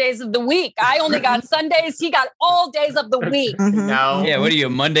all days of the week. I only got Sundays. He got all days of the week. Mm-hmm. No. Yeah. What are you, a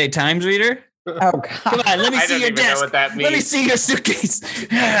Monday Times reader? Oh, God. Come on, let me see your desk. Know what that means. Let me see your suitcase.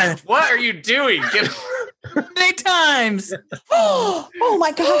 What are you doing? Monday Times. Oh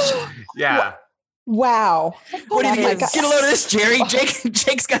my gosh. Yeah. Wow. What do you mean? Get a load of this, Jerry.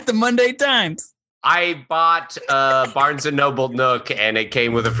 Jake's got the Monday Times. I bought Barnes & Noble Nook and it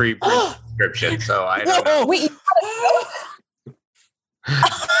came with a free subscription. So I don't know. Wait.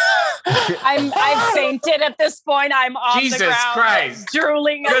 I've fainted at this point. I'm on Jesus the ground, Christ.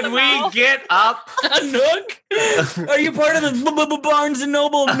 drooling. Could we get up? A Nook? Are you part of the Barnes &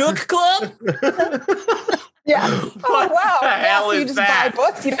 Noble Nook Club? Yeah. What wow. the hell so you is just that? buy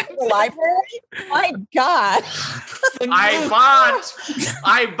books. You don't have a library? My God.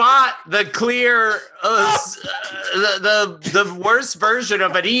 I bought the clear, the worst version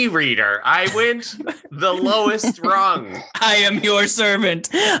of an e-reader. I went the lowest rung. I am your servant.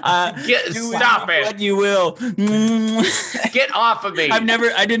 Stop it. What you will. Get off of me.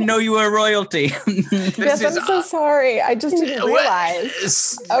 I didn't know you were royalty. Yes, I'm so sorry. I just didn't realize.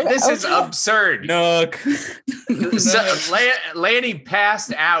 This is absurd. Nook. Lani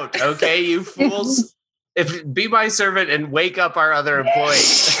passed out. Okay, you fools. Be my servant and wake up our other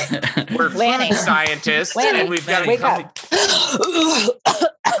employees. We're food scientists, and we've got to wake up.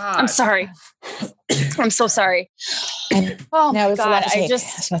 I'm sorry. I'm so sorry. Oh no, it's a lot to take.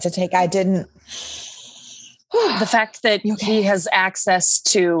 It's not to take. I didn't. The fact that he has access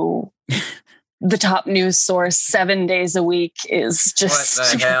to the top news source 7 days a week is just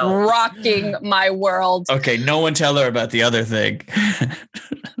rocking my world. Okay, no one tell her about the other thing.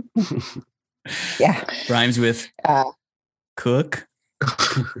 Yeah. Rhymes with cook.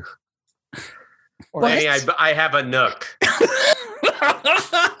 Lani, I have a Nook.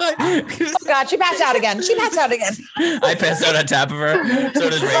 Oh God, she passed out again. I passed out on top of her. So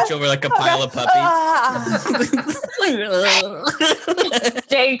does Rachel. We're like a pile of puppies.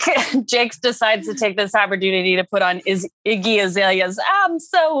 Jake decides to take this opportunity to put on Iggy Azalea's "I'm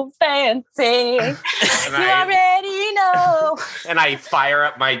So Fancy." You already know. And I fire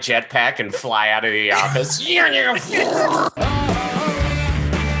up my jetpack and fly out of the office.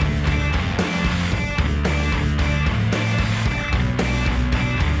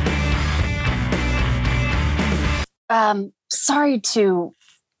 Sorry to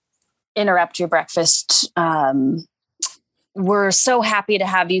interrupt your breakfast. We're so happy to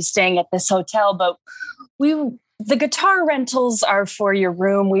have you staying at this hotel, but the guitar rentals are for your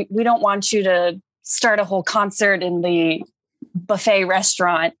room. We don't want you to start a whole concert in the buffet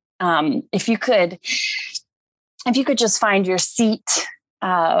restaurant. If you could just find your seat,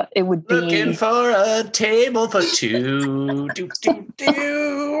 it would be looking for a table for two. Do, do,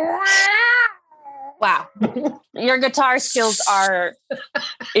 do. Wow. Your guitar skills are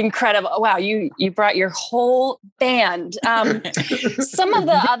incredible. Wow, you brought your whole band. Some of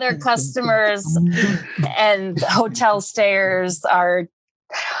the other customers and hotel stayers are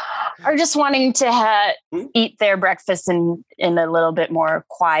just wanting to eat their breakfast in a little bit more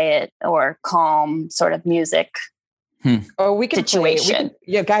quiet or calm sort of music. Oh, we could situation.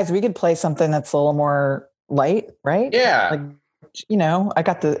 Guys, we could play something that's a little more light, right? Yeah. Like, I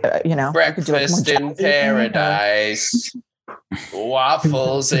got the, breakfast in paradise,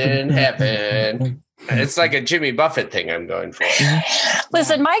 waffles in heaven. It's like a Jimmy Buffett thing I'm going for.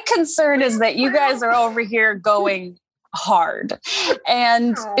 Listen, my concern is that you guys are over here going hard.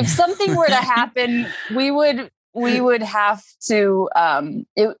 And if something were to happen, we would have to,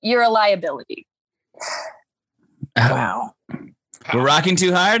 you're a liability. Wow. We're rocking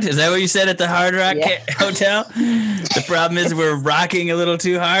too hard? Is that what you said at the Hard Rock Hotel? The problem is we're rocking a little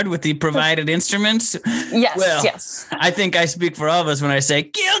too hard with the provided instruments? Yes, well, yes. I think I speak for all of us when I say,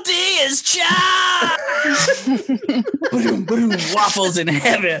 guilty as charged! Boom, boom, waffles in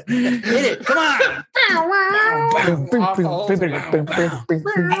heaven. Hit it, come on!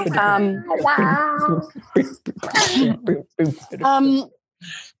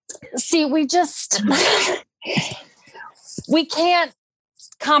 See, we can't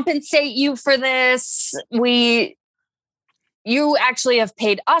compensate you for this. You actually have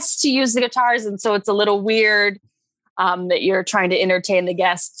paid us to use the guitars, and so it's a little weird that you're trying to entertain the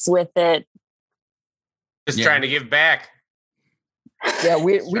guests with it. Just trying to give back. Yeah,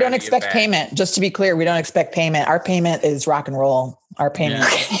 we don't expect payment. Just to be clear, we don't expect payment. Our payment is rock and roll. Our payment.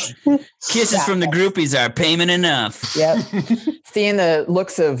 Yeah. Kisses from the groupies are payment enough. Yep. Seeing the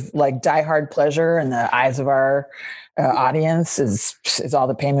looks of like diehard pleasure in the eyes of our audience is all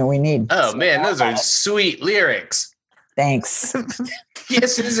the payment we need. Oh man, those are sweet lyrics. Thanks.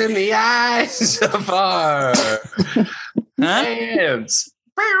 Kisses in the eyes of our hands.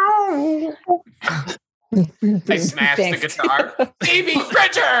 I smashed the guitar. Baby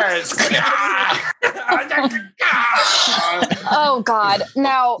Bridgers! Oh God!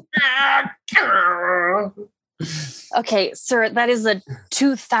 Now, okay, sir, that is a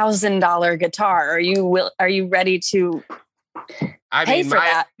 $2,000 guitar. Are you ready to pay for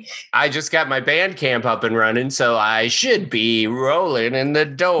that? I just got my band camp up and running, so I should be rolling in the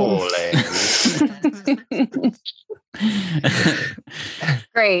dolan.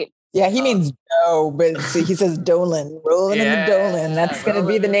 Great. Yeah, he means dough, but he says Dolan, rolling in the Dolan. That's going to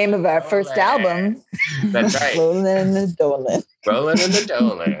be the name of our first album. That's right. Rolling in the Dolan. Rolling in the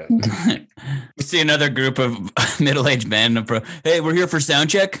Dolan. We see another group of middle-aged men. Hey, we're here for sound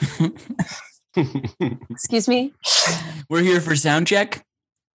check. Excuse me? We're here for sound check.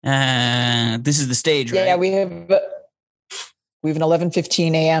 This is the stage, right? Yeah, we have an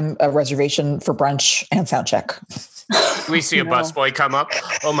 11:15 a.m. reservation for brunch and sound check. We see a busboy come up.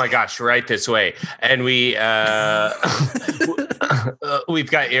 Oh my gosh, right this way. And we've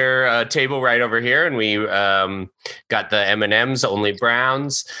got your table right over here, and we got the M&Ms, only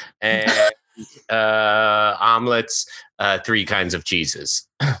browns, and omelets, 3 kinds of cheeses.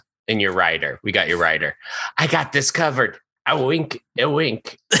 And your rider. We got your rider. I got this covered. A wink, a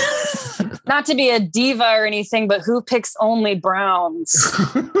wink. Not to be a diva or anything, but who picks only browns?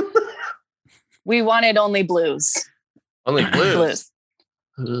 We wanted only blues. Only blues.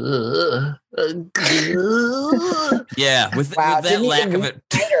 Yeah, with that lack of it.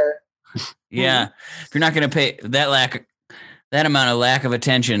 Yeah, if you're not going to pay that amount of lack of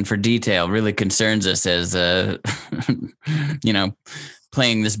attention for detail really concerns us as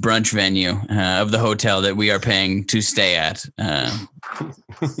playing this brunch venue of the hotel that we are paying to stay at.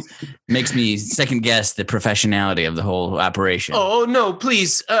 Makes me second guess the professionality of the whole operation. Oh no,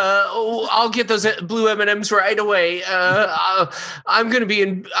 please! I'll get those blue M&Ms right away. I'm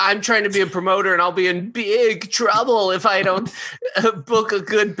trying to be a promoter, and I'll be in big trouble if I don't book a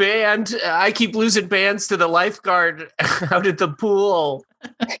good band. I keep losing bands to the lifeguard out at the pool.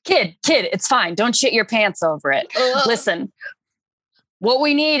 Kid, it's fine. Don't shit your pants over it. Listen, what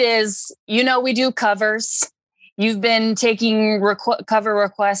we need is, we do covers. You've been taking cover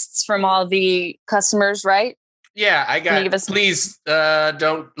requests from all the customers, right? Yeah, I got. Please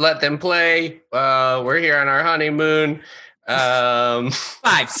don't let them play. We're here on our honeymoon. 5,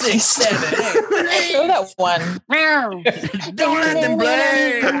 6, 7, 8. Throw that one. Don't let them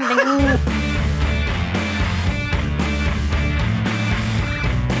play.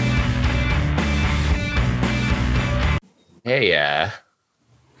 Hey,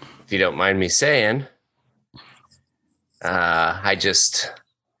 if you don't mind me saying, I just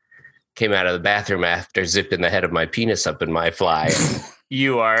came out of the bathroom after zipping the head of my penis up in my fly.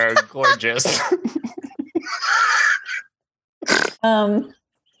 You are gorgeous.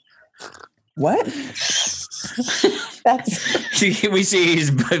 What? That's. We see he's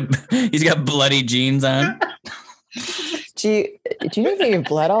got bloody jeans on. Do you have any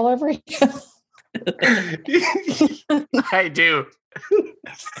blood all over you? I do.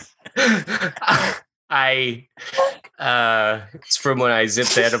 It's from when I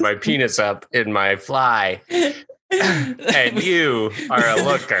zipped the head of my penis up in my fly, and you are a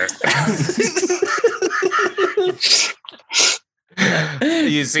looker.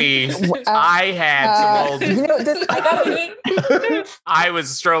 You see, I had some old. I was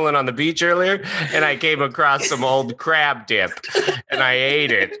strolling on the beach earlier, and I came across some old crab dip, and I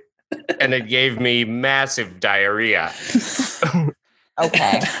ate it, and it gave me massive diarrhea.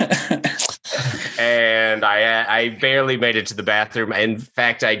 Okay. And I barely made it to the bathroom. In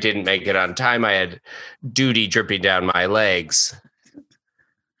fact, I didn't make it on time. I had duty dripping down my legs.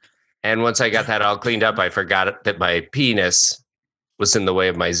 And once I got that all cleaned up, I forgot that my penis was in the way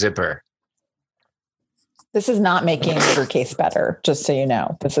of my zipper. This is not making your case better, just so you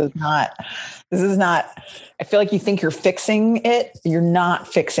know. This is not, I feel like you think you're fixing it. You're not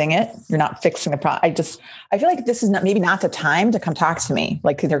fixing it. You're not fixing the problem. I feel like this is maybe not the time to come talk to me.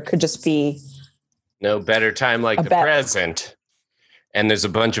 Like there could just be no better time like the present. And there's a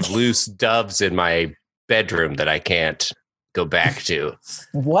bunch of loose doves in my bedroom that I can't go back to.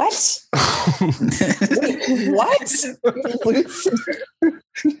 What? What?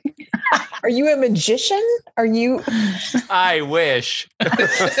 Are you a magician? Are you? I wish.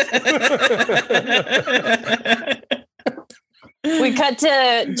 We cut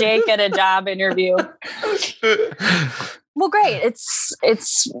to Jake at a job interview. Well, great.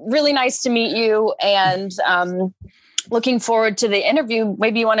 It's really nice to meet you, and looking forward to the interview.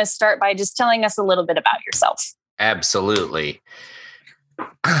 Maybe you want to start by just telling us a little bit about yourself. Absolutely.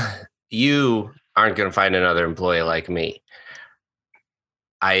 You aren't going to find another employee like me.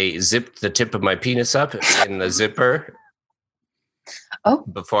 I zipped the tip of my penis up in the zipper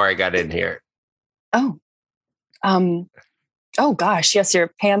before I got in here. Oh gosh. Yes.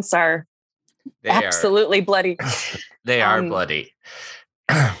 Your pants are absolutely bloody. They are bloody.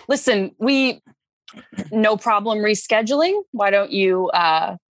 Listen, no problem rescheduling. Why don't you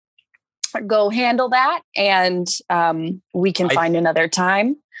go handle that, and we can find another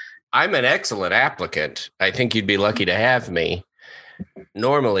time. I'm an excellent applicant. I think you'd be lucky to have me.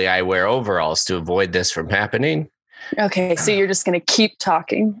 Normally, I wear overalls to avoid this from happening. Okay, so you're just going to keep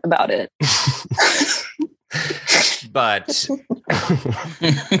talking about it. But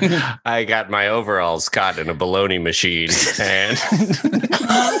I got my overalls caught in a bologna machine, and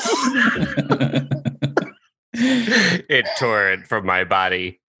it tore it from my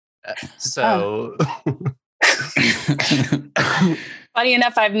body. So, funny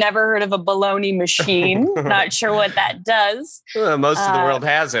enough, I've never heard of a bologna machine. Not sure what that does. Well, most of the world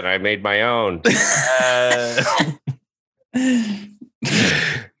has it. I made my own.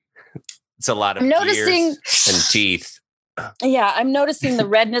 It's a lot of ears and teeth. Yeah, I'm noticing the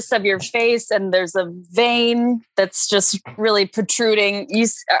redness of your face, and there's a vein that's just really protruding.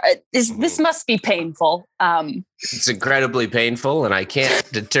 This must be painful. It's incredibly painful, and I can't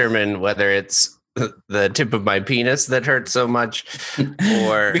determine whether it's the tip of my penis that hurts so much,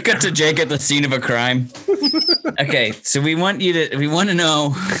 or we cut to Jake at the scene of a crime. Okay, so we want to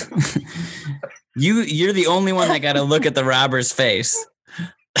know. You're the only one that got to look at the robber's face.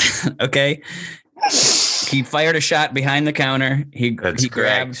 Okay. He fired a shot behind the counter. He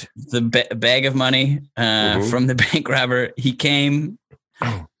grabbed the bag of money from the bank robber. He came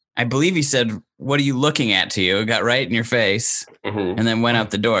I believe he said, "What are you looking at?" to you. It got right in your face, and then went out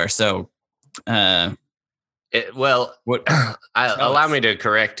the door. So, allow me to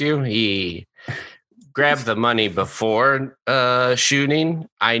correct you. He grabbed the money before shooting.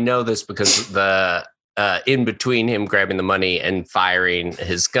 I know this because the in between him grabbing the money and firing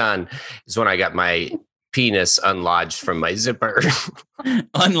his gun is when I got my penis unlodged from my zipper.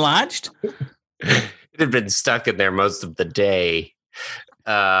 Unlodged? It had been stuck in there most of the day.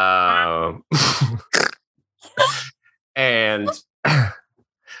 And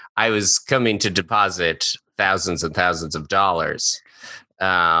I was coming to deposit thousands and thousands of dollars.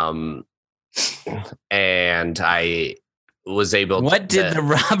 And I was able What did the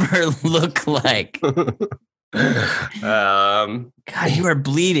robber look like? God, you are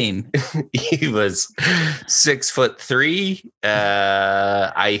bleeding. He was 6'3".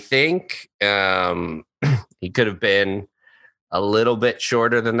 I think he could have been a little bit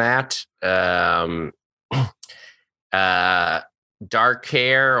shorter than that. Dark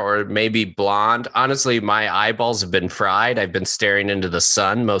hair or maybe blonde. Honestly, my eyeballs have been fried. I've been staring into the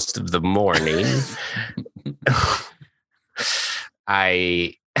sun most of the morning.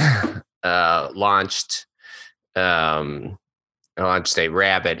 I launched a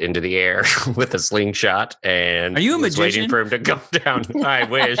rabbit into the air with a slingshot, and are you a was magician? waiting for him to come down. I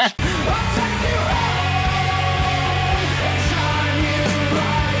wish.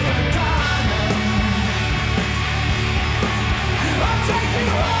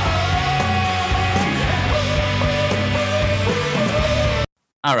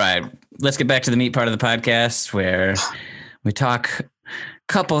 All right, let's get back to the meat part of the podcast where we talk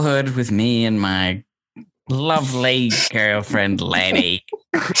couplehood with me and my lovely girlfriend, Lani.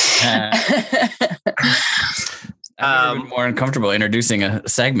 I'm never been more uncomfortable introducing a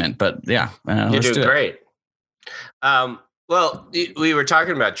segment, but yeah. You're doing great. Well, we were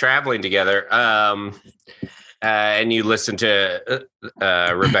talking about traveling together, and you listened to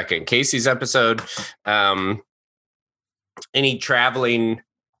Rebecca and Casey's episode. Any traveling...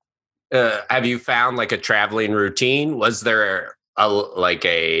 have you found like a traveling routine? Was there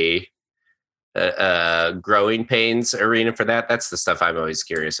a growing pains arena for that? That's the stuff I'm always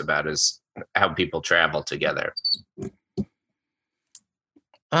curious about, is how people travel together.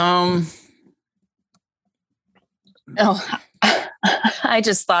 I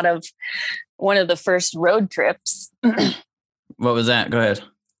just thought of one of the first road trips. What was that? Go ahead.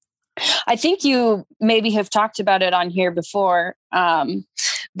 I think you maybe have talked about it on here before.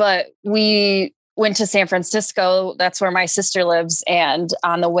 But we went to San Francisco. That's where my sister lives. And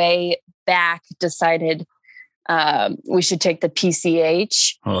on the way back, decided we should take the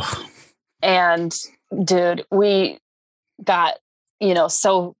PCH. Oh. And dude, we got,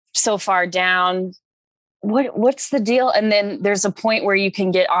 so far down. What's the deal? And then there's a point where you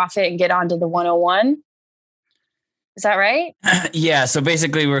can get off it and get onto the 101. Is that right? Yeah. So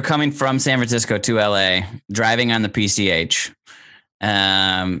basically we're coming from San Francisco to LA, driving on the PCH.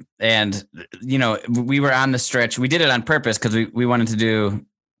 And we were on the stretch. We did it on purpose because we wanted to do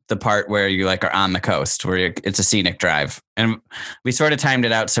the part where you are on the coast, where it's a scenic drive, and we sort of timed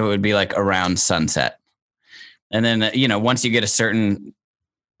it out so it would be like around sunset. And then once you get a certain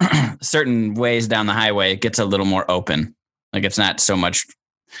ways down the highway, it gets a little more open. Like it's not so much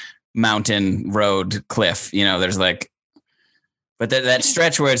mountain, road, cliff. There's but that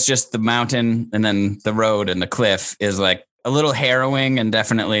stretch where it's just the mountain and then the road and the cliff is like a little harrowing, and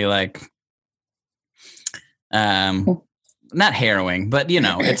definitely not harrowing, but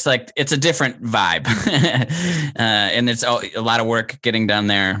it's like, it's a different vibe. And it's a lot of work getting down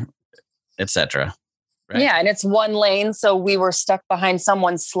there, etc. Right? Yeah. And it's one lane. So we were stuck behind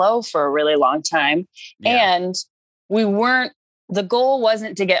someone slow for a really long time. Yeah. And the goal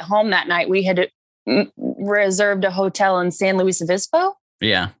wasn't to get home that night. We had reserved a hotel in San Luis Obispo.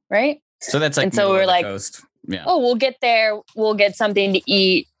 Yeah. Right. So that's like, and so we're like, coast. Yeah. Oh, we'll get there. We'll get something to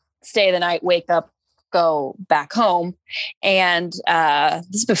eat, stay the night, wake up, go back home. And this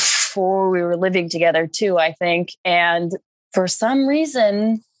is before we were living together too, I think. And for some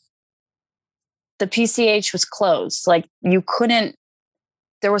reason, the PCH was closed. Like you couldn't,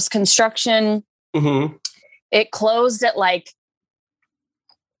 there was construction. Mm-hmm. It closed at like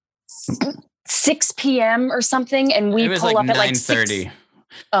 6 p.m. or something. And we pull up at like 9:30.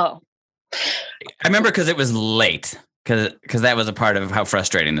 Oh. I remember because it was late, because that was a part of how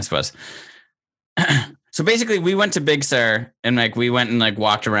frustrating this was. So basically we went to Big Sur and we went and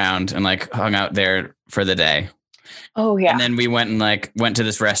walked around and hung out there for the day. Oh yeah. And then we went and went to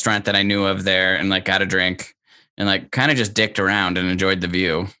this restaurant that I knew of there and got a drink and kind of just dicked around and enjoyed the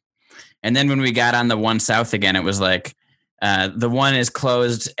view. And then when we got on the 1 South again, it was The one is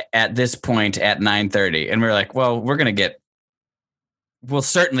closed at this point at 9:30. And we're like, well, we'll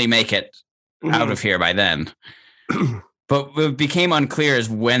certainly make it out of here by then. But what became unclear is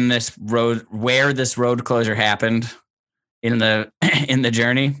where this road closure happened in the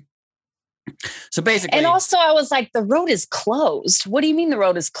journey. So basically, and also I was like, the road is closed. What do you mean the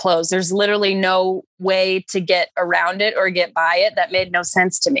road is closed? There's literally no way to get around it or get by it. That made no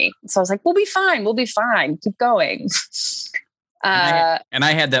sense to me. So I was like, we'll be fine. Keep going. And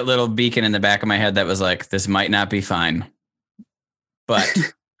I had that little beacon in the back of my head that was like, this might not be fine.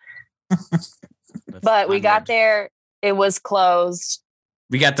 But but we got there. It was closed.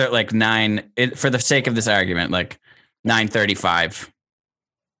 We got there at like 9, for the sake of this argument, like 9:35.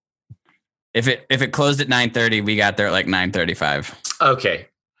 If it closed at 9:30, we got there at like 9:35. Okay.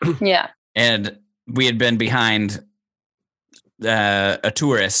 Yeah. And we had been behind a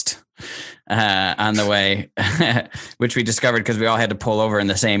tourist on the way, which we discovered because we all had to pull over in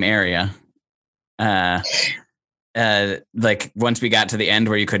the same area. Like once we got to the end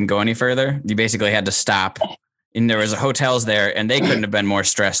where you couldn't go any further, you basically had to stop. And there was hotels there, and they couldn't have been more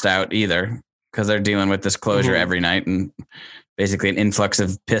stressed out either because they're dealing with this closure every night and basically an influx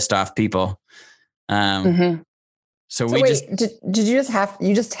of pissed off people. So we did you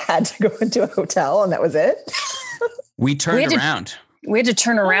just had to go into a hotel and that was it? We turned around. We had to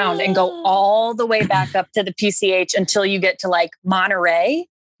turn around and go all the way back up to the PCH until you get to like Monterey.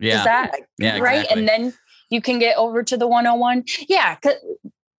 Yeah. Is that right? Exactly. And then you can get over to the 101. Yeah.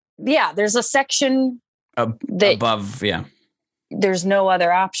 Yeah. There's a section above. Yeah. There's no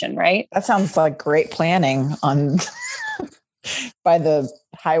other option, right? That sounds like great planning on by the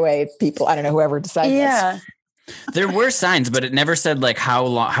highway people. I don't know, whoever decided this. There were signs, but it never said like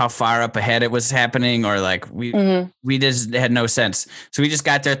how far up ahead it was happening, or like we just had no sense. So we just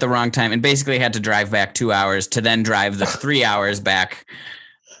got there at the wrong time and basically had to drive back 2 hours to then drive the 3 hours back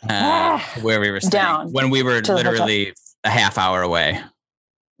where we were staying down when we were literally a half hour away.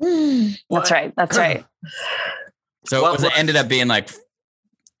 That's right. So it ended up being like,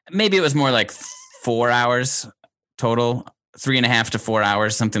 maybe it was more like 4 hours total, 3.5 to 4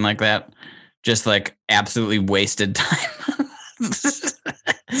 hours, something like that. Just like absolutely wasted time.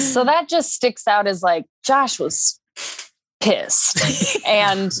 So that just sticks out as like, Josh was pissed.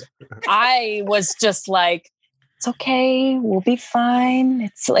 And I was just like, it's okay. We'll be fine.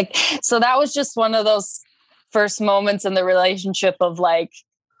 It's like, so that was just one of those first moments in the relationship of like,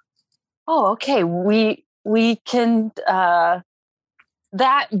 oh, okay, we can,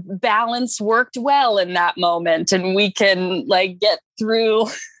 that balance worked well in that moment, and we can like get through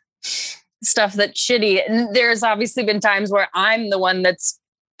stuff that's shitty. And there's obviously been times where I'm the one that's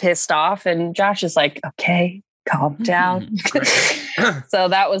pissed off and Josh is like, okay, calm down. So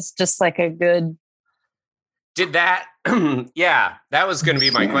that was just like a good. Did that, yeah, that was going to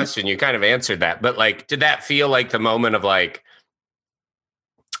be my question. You kind of answered that, but like, did that feel like the moment of like,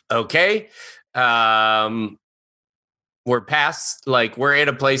 okay, we're past, like, we're in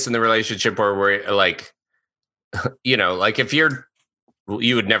a place in the relationship where we're like, you know, like if you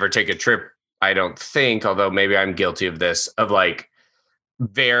would never take a trip, I don't think, although maybe I'm guilty of this, of like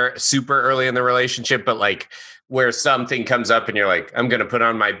very super early in the relationship, but like where something comes up and you're like, I'm going to put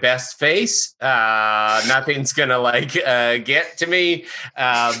on my best face. Nothing's going to like get to me.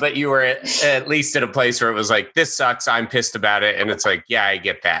 But you were at least at a place where it was like, this sucks. I'm pissed about it. And it's like, yeah, I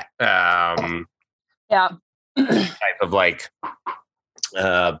get that. Yeah. Type of like,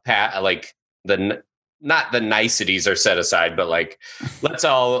 like not the niceties are set aside, but like, let's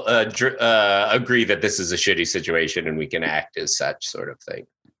all agree that this is a shitty situation and we can act as such, sort of thing.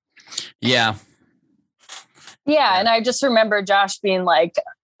 Yeah. Yeah. And I just remember Josh being like,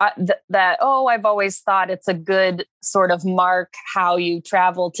 I've always thought it's a good sort of mark how you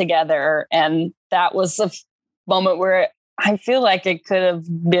travel together. And that was a moment where I feel like it could have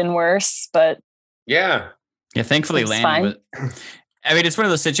been worse, but yeah. Thankfully, Lani I mean, it's one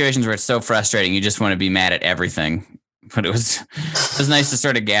of those situations where it's so frustrating. You just want to be mad at everything. But it was nice to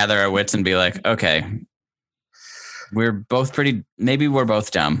sort of gather our wits and be like, okay, maybe we're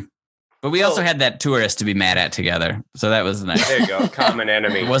both dumb. But we also had that tourist to be mad at together. So that was nice. There you go. Common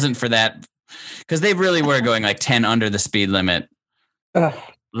enemy. It wasn't for that. Because they really were going like 10 under the speed limit. And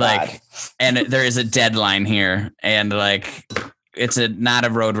there is a deadline here. And like, it's not a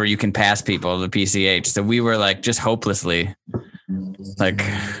road where you can pass people, the PCH. So we were like just hopelessly like,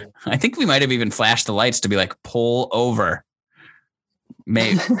 I think we might have even flashed the lights to be like, pull over.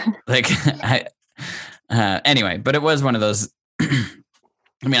 Maybe like, anyway, but it was one of those.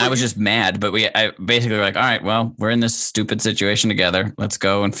 I mean, I was just mad, but I basically were like, all right, well, we're in this stupid situation together. Let's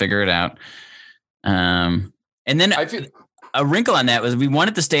go and figure it out. And then a wrinkle on that was we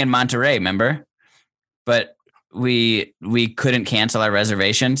wanted to stay in Monterey, remember? But we couldn't cancel our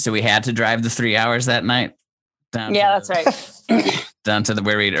reservation, so we had to drive the 3 hours that night. That's right. Down to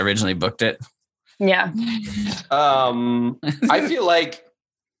where we'd originally booked it. Yeah. I feel like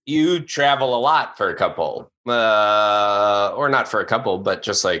you travel a lot for a couple, or not for a couple, but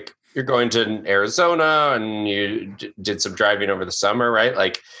just like you're going to Arizona and you did some driving over the summer, right?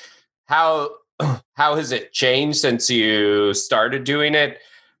 Like how has it changed since you started doing it?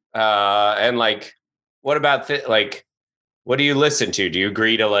 And like, what about like, what do you listen to? Do you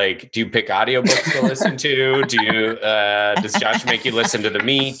agree to do you pick audiobooks to listen to? Do you, does Josh make you listen to The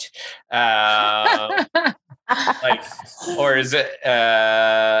Meat? Or is it,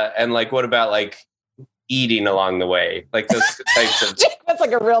 and like, what about like eating along the way? Like those types of. That's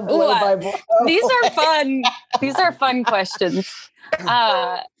like a real blow by blow. These are fun. These are fun questions.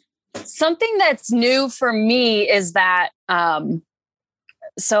 Something that's new for me is that,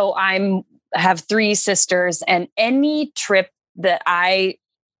 so have 3 sisters, and any trip that I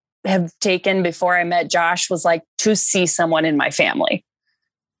have taken before I met Josh was like to see someone in my family.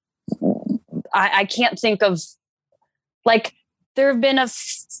 I can't think of like, there have been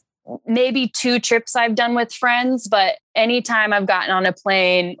maybe 2 trips I've done with friends, but anytime I've gotten on a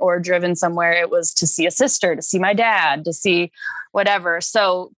plane or driven somewhere, it was to see a sister, to see my dad, to see whatever.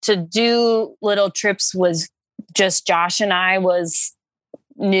 So to do little trips was just Josh and I was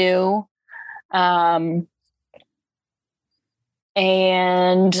new. And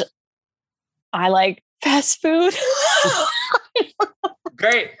I like fast food.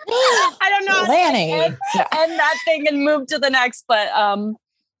 Great. I don't know. Lani. And that thing and move to the next. But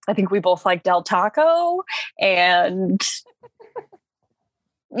I think we both like Del Taco. And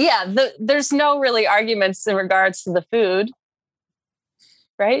yeah, there's no really arguments in regards to the food.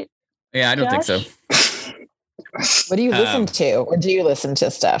 Right? Yeah, I don't think so. What do you listen to? Or do you listen to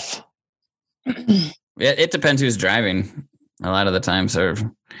stuff? It depends who's driving a lot of the time. So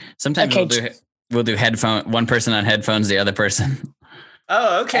sometimes we'll do headphone, one person on headphones, the other person.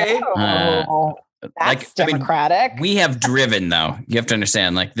 Oh, okay. That's democratic. We have driven though. You have to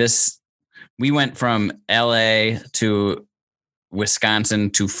understand like this. We went from LA to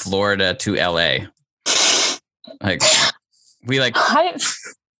Wisconsin to Florida to LA. Like we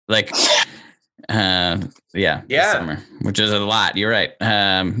summer, which is a lot. You're right.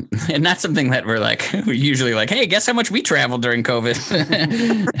 And not something that we're usually like, hey, guess how much we traveled during COVID.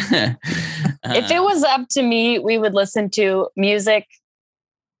 If it was up to me, we would listen to music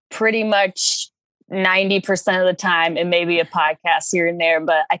pretty much 90% of the time and maybe a podcast here and there.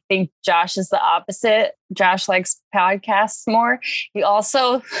 But I think Josh is the opposite. Josh likes podcasts more. He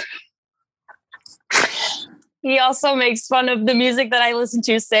also makes fun of the music that I listen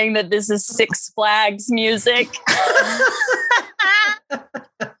to, saying that this is Six Flags music.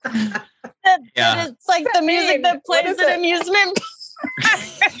 Yeah. It's like the music that plays at amusement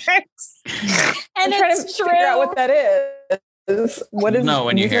parks. And it's true. Figure out what that is. What is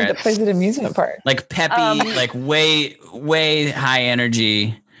when you hear that plays at amusement park? Like peppy, like way high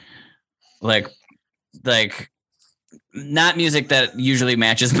energy, like not music that usually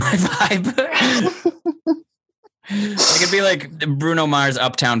matches my vibe. Like it'd be like Bruno Mars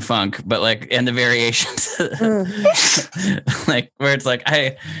Uptown Funk, but like and the variations, like where it's like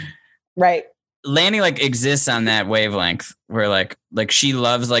right. Lani like exists on that wavelength where like she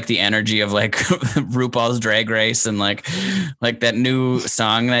loves like the energy of like RuPaul's Drag Race and like that new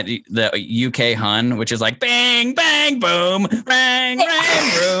song that the UK Hun, which is like bang bang boom bang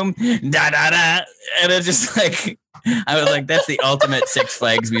bang boom da da da, and it's just like I was like that's the ultimate Six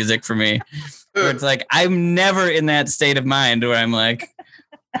Flags music for me. Where it's like I'm never in that state of mind where I'm like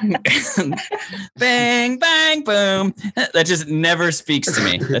bang bang boom. That just never speaks to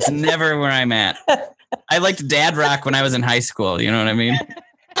me. That's never where I'm at. I liked dad rock when I was in high school. You know what I mean?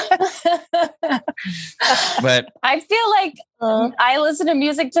 But I feel like I listen to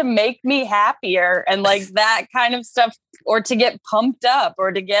music to make me happier and like that kind of stuff, or to get pumped up,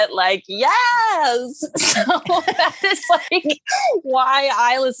 or to get like, yes. So that is like why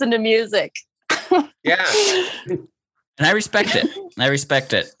I listen to music. Yeah. And I respect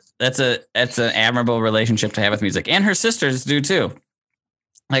it. That's an admirable relationship to have with music. And her sisters do too.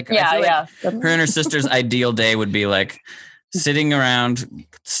 Like, I feel like her and her sister's ideal day would be like sitting around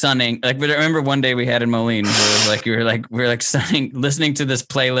sunning. Like, but I remember one day we had in Moline where it was like, we were like sunning, listening to this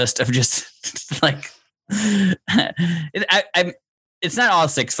playlist of just like, it's not all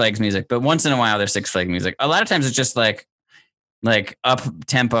Six Flags music, but once in a while there's Six Flags music. A lot of times it's just like up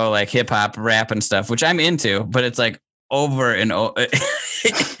tempo, like hip hop, rap and stuff, which I'm into, but it's like over and over.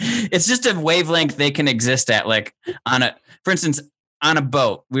 It's just a wavelength they can exist at, like on a for instance, on a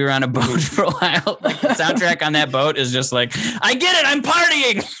boat. We were on a boat for a while. Like the soundtrack on that boat is just like, I get it, I'm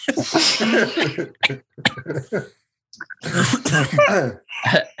partying.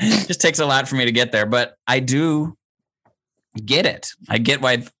 Just takes a lot for me to get there, but I do get it. I get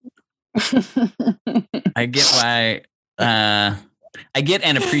why I get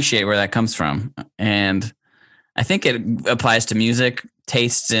and appreciate where that comes from. And I think it applies to music,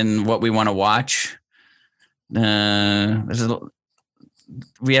 tastes in what we want to watch.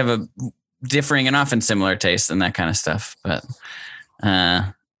 We have a differing and often similar tastes and that kind of stuff. But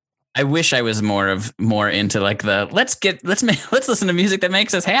I wish I was more into like the let's listen to music that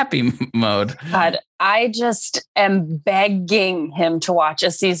makes us happy mode. God, I just am begging him to watch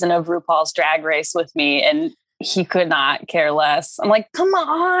a season of RuPaul's Drag Race with me, and he could not care less. I'm like, come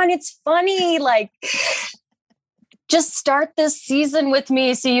on, it's funny. Like, just start this season with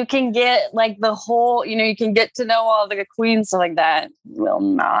me so you can get like the whole, you can get to know all the queens. So like that will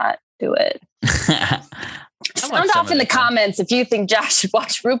not do it. Sound off in the comments if you think Josh should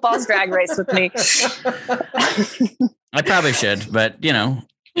watch RuPaul's Drag Race with me. I probably should, but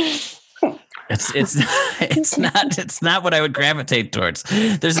it's not what I would gravitate towards.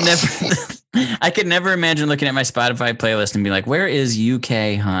 I could never imagine looking at my Spotify playlist and be like, where is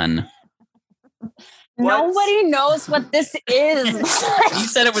UK Hun? Nobody knows what this is. You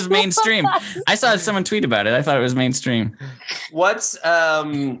said it was mainstream. I saw someone tweet about it. I thought it was mainstream. What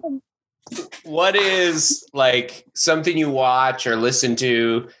is like something you watch or listen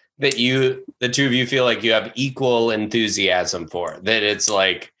to that the two of you feel like you have equal enthusiasm for? That it's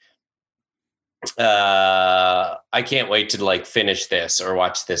like, I can't wait to like finish this or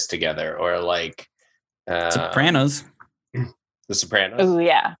watch this together, or like Sopranos. The Sopranos. Oh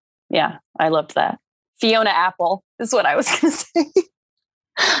yeah. Yeah. I loved that. Fiona Apple is what I was going to say.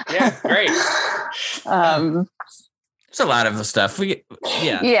 Yeah. Great. There's a lot of stuff.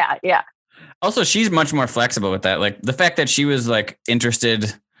 Yeah. Also, she's much more flexible with that. Like the fact that she was like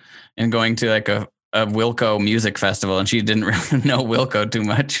interested in going to like a Wilco music festival and she didn't really know Wilco too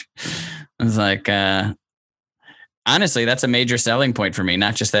much. I was like, honestly, that's a major selling point for me.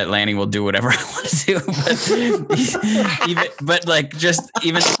 Not just that Lani will do whatever I want to do, but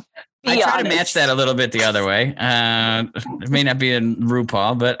I try to match that a little bit the other way. It may not be in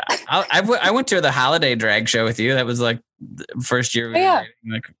RuPaul, but I went to the holiday drag show with you. That was like the first year.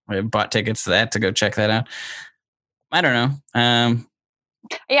 Like I bought tickets to that to go check that out. I don't know.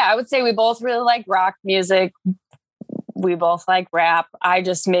 Yeah, I would say we both really like rock music. We both like rap. I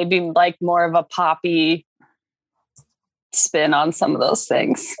just maybe like more of a poppy spin on some of those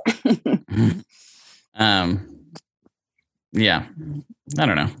things. Yeah, I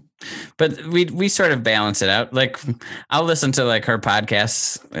don't know. But we sort of balance it out. Like I'll listen to like her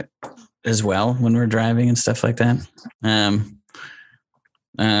podcasts as well when we're driving and stuff like that.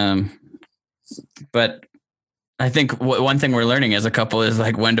 But I think one thing we're learning as a couple is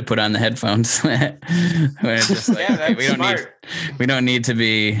like when to put on the headphones. When it's just like, okay, we don't need to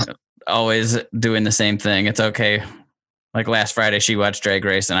be always doing the same thing. It's okay. Like last Friday, she watched Drag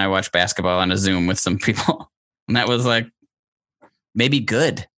Race and I watched basketball on a Zoom with some people, and that was like maybe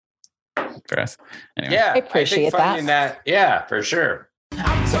good for us. Anyway. Yeah, I appreciate that. Yeah, for sure.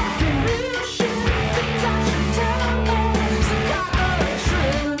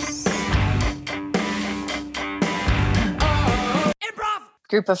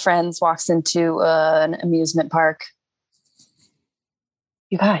 Group of friends walks into an amusement park.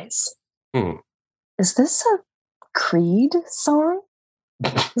 You guys, is this a Creed song?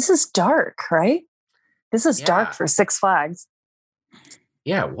 This is dark, right? This is dark for Six Flags.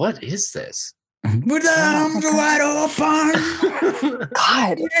 Yeah, what is this? With arms wide open.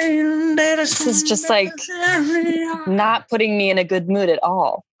 God, this is just like not putting me in a good mood at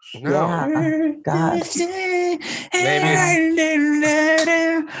all. No. Yeah. God. Maybe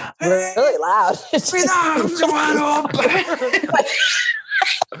Really loud. With arms wide open.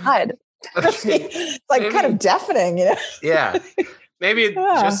 God. It's like kind of deafening, you know? Yeah. Maybe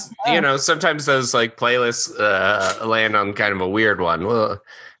just, sometimes those like playlists land on kind of a weird one. Well,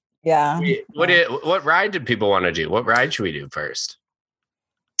 yeah. What ride did people want to do? What ride should we do first?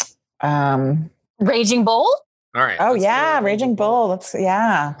 Raging Bull? All right. Oh yeah, Raging Bull.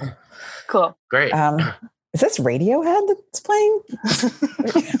 Cool. Great. Is this Radiohead that's playing?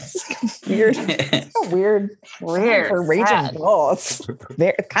 Weird. Weird for Raging Sad. Bull. It's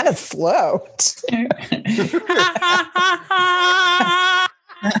kind of slow. Yeah,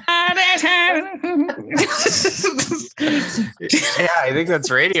 I think that's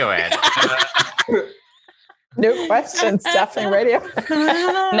Radiohead. No question. It's definitely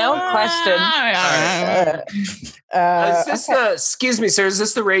Radiohead. No question. Is this excuse me, sir, is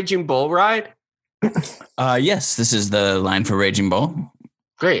this the Raging Bull ride? Yes, this is the line for Raging Bull.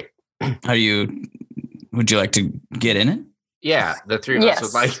 Great. Would you like to get in it? Yeah, the three of us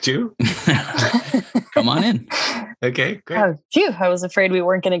would like to. Come on in. Okay, great. Oh, phew. I was afraid we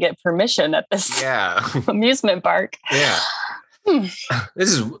weren't going to get permission at this amusement park. Yeah.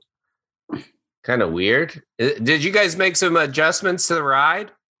 This is kind of weird. Did you guys make some adjustments to the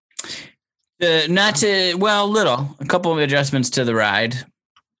ride? A couple of adjustments to the ride.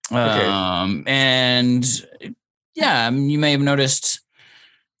 And yeah, you may have noticed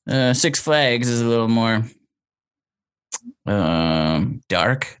Six Flags is a little more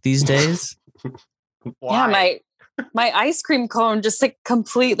dark these days. Why? Yeah, my ice cream cone just like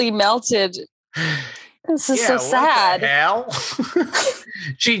completely melted. This is so sad. What the hell?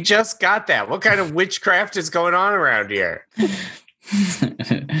 She just got that. What kind of witchcraft is going on around here?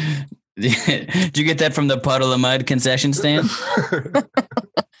 Did you get that from the Puddle of Mud concession stand?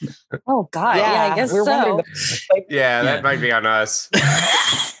 Oh God! Yeah, I guess so. That might be on us.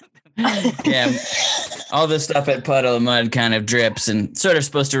 Yeah, all the stuff at Puddle of Mud kind of drips and sort of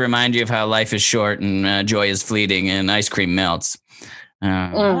supposed to remind you of how life is short and joy is fleeting and ice cream melts.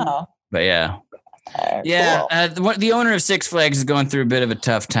 But yeah. Cool. The owner of Six Flags is going through a bit of a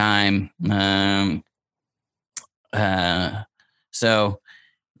tough time. So,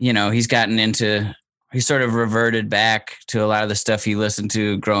 he's sort of reverted back to a lot of the stuff he listened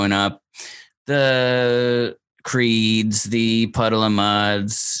to growing up. The Creeds, the Puddle of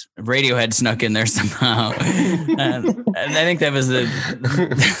Muds, Radiohead snuck in there somehow. And I think that was a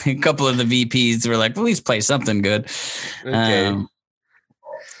couple of the VPs were like, well, at least play something good. Okay.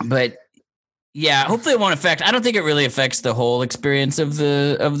 But yeah, hopefully it won't affect. I don't think it really affects the whole experience of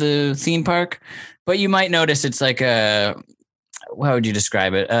the theme park, but you might notice it's like how would you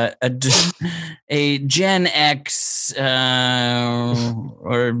describe it? A Gen X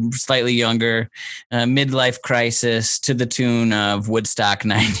or slightly younger midlife crisis to the tune of Woodstock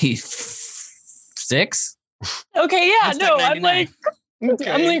 96. Okay, yeah, Woodstock 99. I'm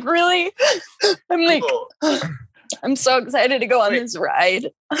like really, I'm so excited to go on this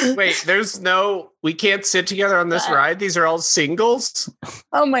ride. Wait, we can't sit together on this ride. These are all singles.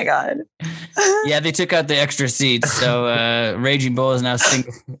 Oh my God. Yeah, they took out the extra seats. So Raging Bull is now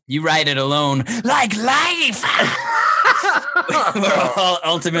single. You ride it alone like life. We're all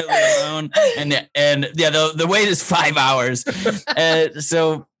ultimately alone. And the wait is 5 hours.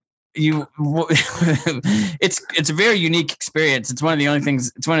 So it's a very unique experience. It's one of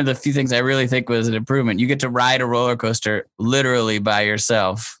the few things I really think was an improvement. You get to ride a roller coaster literally by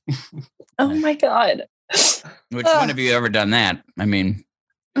yourself. Oh my God. Which one of you ever done that? I mean,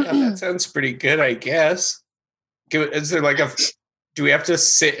 that sounds pretty good, I guess. Is there do we have to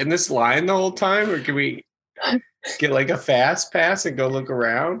sit in this line the whole time, or can we get like a fast pass and go look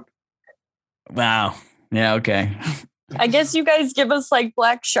around? Wow. Yeah. Okay. I guess you guys give us like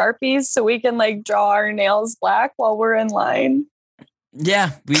black Sharpies so we can like draw our nails black while we're in line.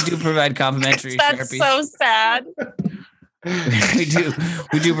 Yeah, we do provide complimentary That's Sharpies. So sad.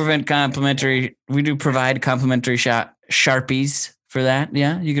 We do provide complimentary Sharpies for that.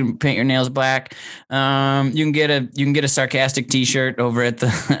 Yeah, you can paint your nails black. You can get a sarcastic T-shirt over at the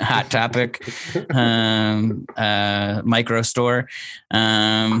Hot Topic micro store.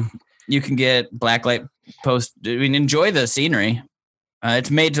 You can get blacklight post. I mean, enjoy the scenery.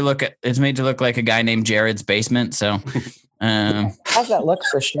 It's made to look like a guy named Jared's basement. So, how's that look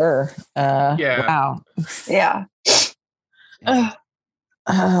for sure? Yeah. Wow. Yeah.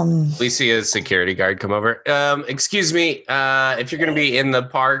 We see a security guard come over. Excuse me. If you're going to be in the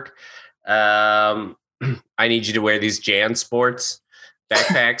park, I need you to wear these Jan Sports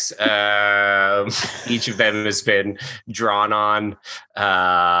backpacks. Each of them has been drawn on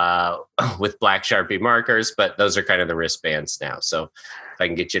with black Sharpie markers, but those are kind of the wristbands now. So if I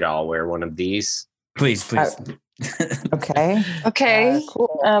can get you to all wear one of these. Please. Okay.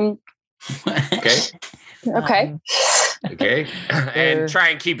 Cool. Okay. Okay. And try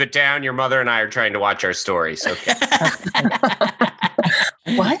and keep it down. Your mother and I are trying to watch our stories. Okay.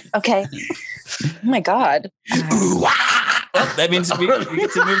 What? Okay. Oh my God. That means we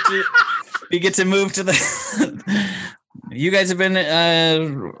get to move to the. You guys have been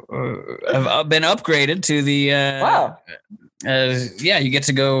upgraded to the. Wow. You get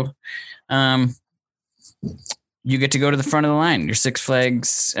to go. You get to go to the front of the line. Your Six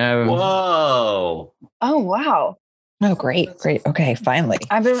Flags. Whoa! Oh wow! Oh great! Okay, finally.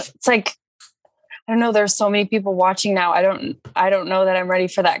 It's like I don't know. There's so many people watching now. I don't know that I'm ready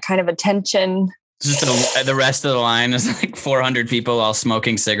for that kind of attention. Just the rest of the line is like 400 people all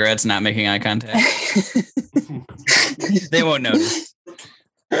smoking cigarettes, not making eye contact. They won't notice.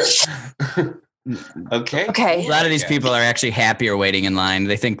 Okay. A lot of these people are actually happier waiting in line.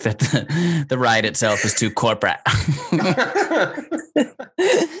 They think that the ride itself is too corporate.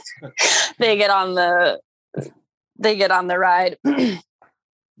 They get on the ride.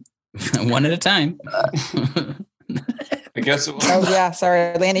 One at a time. I guess it was. Oh yeah,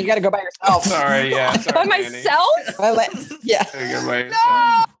 sorry, Lani, you got to go by yourself. Sorry, yeah. Sorry, By Lani. myself? Yeah. I go by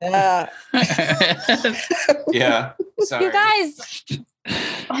yourself. Yeah. Sorry. You guys.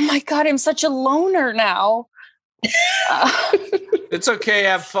 Oh my God, I'm such a loner now. It's okay.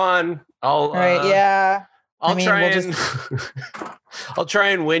 Have fun. All right. Yeah. I'll try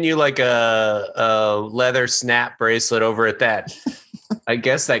and win you like a leather snap bracelet over at that. I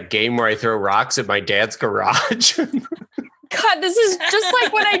guess that game where I throw rocks at my dad's garage. God, this is just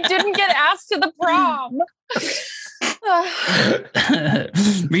like when I didn't get asked to the prom.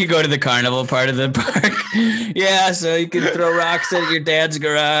 We could go to the carnival part of the park. Yeah, so you can throw rocks at your dad's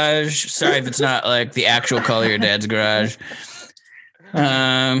garage. Sorry if it's not like the actual color of your dad's garage.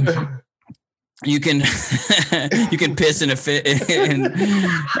 You can piss in a fit and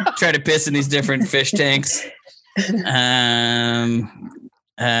try to piss in these different fish tanks. Or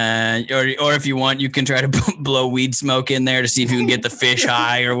if you want, you can try to blow weed smoke in there to see if you can get the fish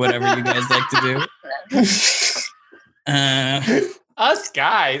high or whatever you guys like to do. Us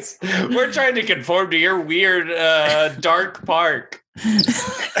guys, we're trying to conform to your weird dark park.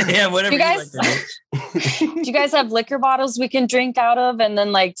 Yeah, whatever. Do you guys have liquor bottles we can drink out of and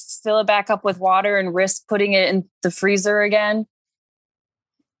then like fill it back up with water and risk putting it in the freezer again?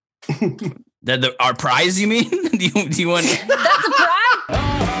 Our prize, you mean? do you want? That's a prize.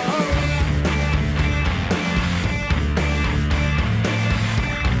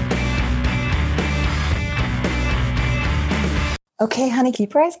 Okay, honey,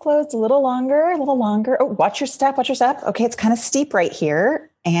 keep your eyes closed a little longer. Oh, watch your step. Okay, it's kind of steep right here.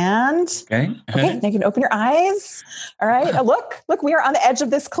 And okay, now you can open your eyes. All right. Look, we are on the edge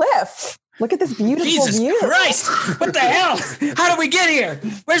of this cliff. Look at this beautiful Jesus view. Christ! What the hell? How did we get here?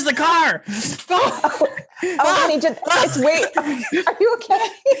 Where's the car? Honey, it's way. Are you okay?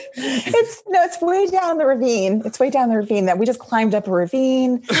 It's way down the ravine. It's way down the ravine that we just climbed up a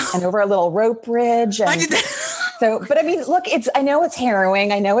ravine and over a little rope bridge. And but I mean, look, I know it's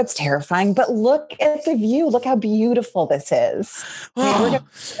harrowing. I know it's terrifying, but look at the view. Look how beautiful this is. I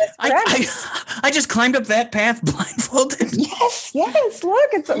just climbed up that path blindfolded. Yes. Look,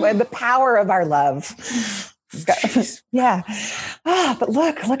 it's the power of our love. Yeah. But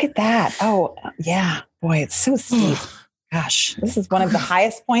look at that. Oh, yeah. Boy, it's so steep. Gosh, this is one of the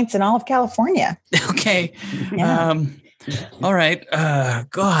highest points in all of California. Okay. Yeah. All right.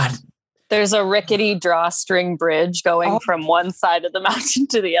 God. There's a rickety drawstring bridge going from one side of the mountain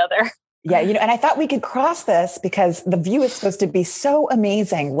to the other. Yeah, and I thought we could cross this because the view is supposed to be so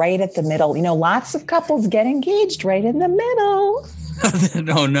amazing right at the middle. Lots of couples get engaged right in the middle.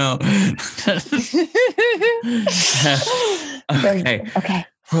 Oh, no. Okay.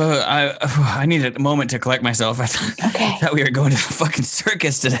 I need a moment to collect myself. I thought we were going to the fucking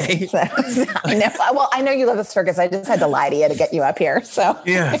circus today. I know. Well, I know you love the circus. I just had to lie to you to get you up here. So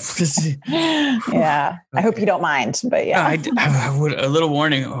yeah. Yeah. I hope you don't mind, but yeah. I would, a little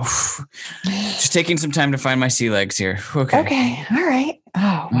warning. Just taking some time to find my sea legs here. Okay. All right.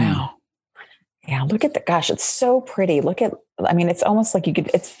 Oh, wow. Yeah. Look at gosh, it's so pretty. It's almost like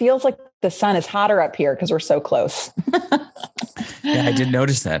it feels like the sun is hotter up here because we're so close. Yeah, I did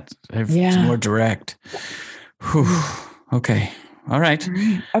notice that. It's more direct. Whew. Okay. All right.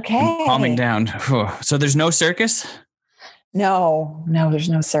 Okay. I'm calming down. Whew. So there's no circus? No, there's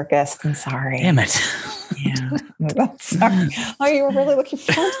no circus. I'm sorry. Damn it. Yeah. Sorry. Oh, you were really looking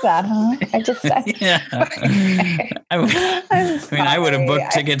forward to that, huh? I just said. Yeah. I would have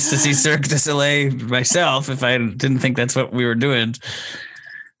booked tickets to see Cirque du Soleil myself if I didn't think that's what we were doing.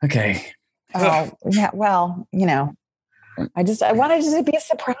 Okay. Oh, yeah. Well, I wanted it to be a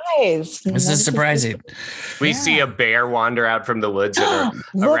surprise. This is surprising. We see a bear wander out from the woods and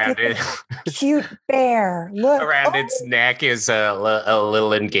around it. Cute bear. Look. Around its neck is a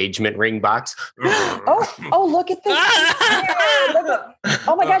little engagement ring box. Look at this.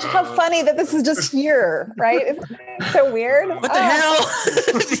 Oh my gosh, how funny that this is just here, right? It's so weird. What the hell?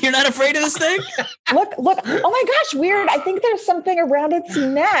 You're not afraid of this thing? Look. Oh my gosh, weird. I think there's something around its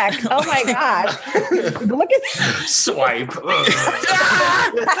neck. Oh my gosh. Look at Swipe. Oh,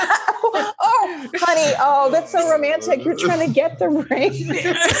 honey. Oh, that's so romantic. You're trying to get the ring.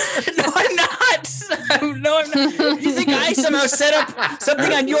 No, I'm not. No, I'm not. You think I I somehow set up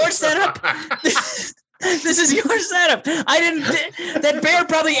something on your setup? This is your setup. I didn't. That bear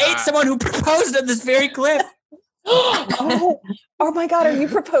probably ate someone who proposed at this very cliff. Oh my God, are you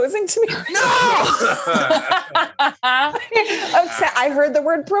proposing to me? No! I heard the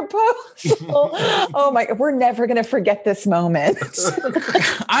word proposal. Oh my, we're never going to forget this moment.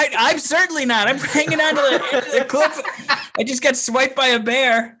 I'm certainly not. I'm hanging on to the cliff. I just got swiped by a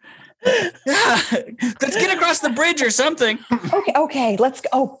bear. Let's get across the bridge or something. Okay. Let's go.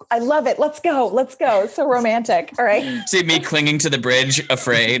 Oh, I love it. Let's go. So romantic. All right. See me clinging to the bridge,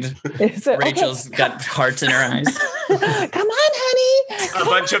 afraid. Rachel's got hearts in her eyes. Come on, honey. A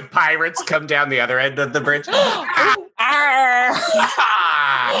bunch of pirates come down the other end of the bridge. Oh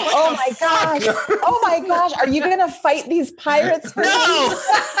my gosh. Oh my gosh. Are you going to fight these pirates? No.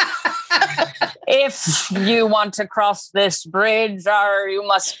 If you want to cross this bridge, you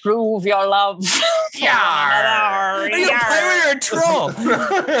must prove your love. Are you a pirate or a troll?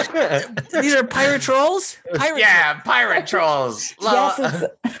 These are pirate trolls? Pirate trolls. Yes,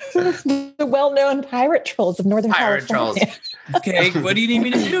 it's the well-known pirate trolls of Northern California. Trolls. Okay, what do you need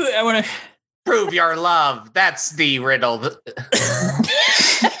me to do? I want to prove your love. That's the riddle.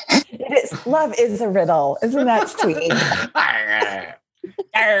 Love is a riddle. Isn't that sweet?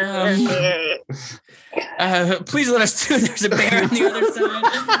 Please let us do. There's a bear on the other side.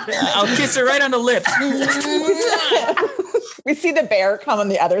 I'll kiss her right on the lips. We see the bear come on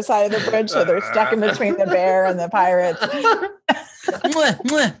the other side of the bridge, so they're stuck in between the bear and the pirates.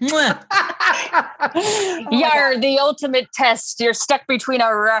 Yar, the ultimate test. You're stuck between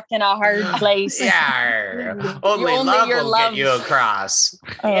a rock and a hard place. Yar. Only love will get you across.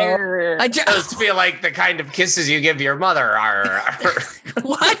 I Those feel like the kind of kisses you give your mother.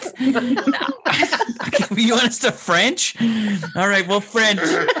 What? You want us to French? All right, well, French.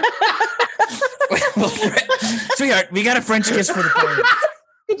 Sweetheart, we got a French kiss for the party.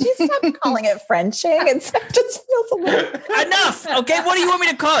 Could you stop calling it Frenching? It just feels a little... Enough. Okay, what do you want me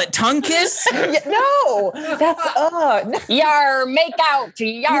to call it? Tongue kiss? No, that's no. Yar, make out.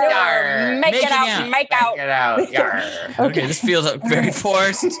 Yar, make it out. Make out. Yar. Okay, this feels very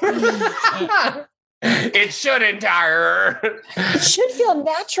forced. It shouldn't. It should feel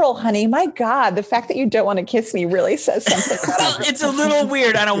natural, honey. My God, the fact that you don't want to kiss me really says something. It's a little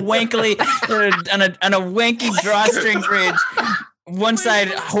weird on a wanky drawstring bridge. One side,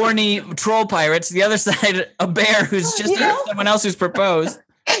 horny troll pirates. The other side, a bear who's just someone else who's proposed.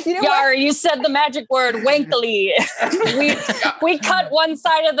 Yar, you said the magic word, wankily. we cut one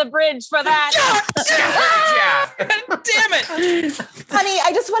side of the bridge for that. Damn it. Honey,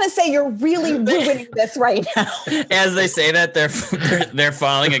 I just want to say you're really ruining this right now. As they say that, they're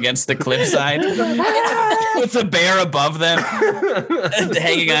falling against the cliffside with the bear above them,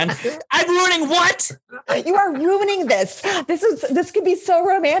 hanging on. I'm ruining what? You are ruining this. This could be so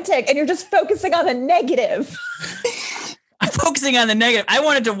romantic, and you're just focusing on the negative. I'm focusing on the negative. I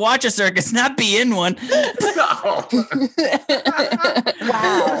wanted to watch a circus, not be in one. No.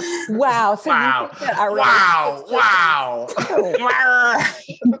 Wow. So Wow.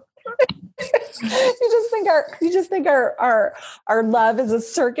 You just think our love is a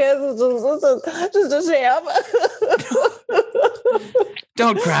circus, just a sham.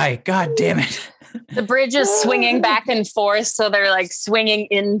 Don't cry. God damn it. The bridge is swinging back and forth, so they're like swinging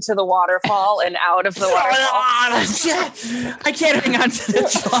into the waterfall and out of the waterfall. I can't hang on to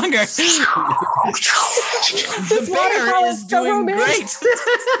this longer. The bear is doing great.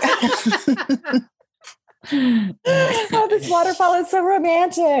 Oh, this waterfall is so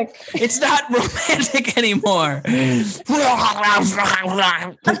romantic. It's not romantic anymore. The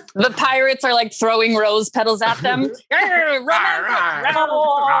pirates are like throwing rose petals at them. Look at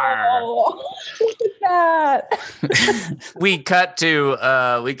that. We cut to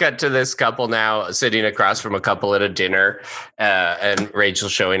this couple now sitting across from a couple at a dinner, and Rachel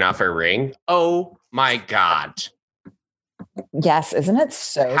showing off her ring. Oh my God! Yes, isn't it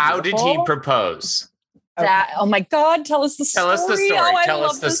so? How beautiful? did he propose? Oh my God, tell us the story. Tell us the story. Oh, Tell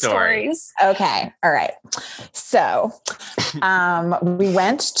us the story. Stories. Okay. All right. So we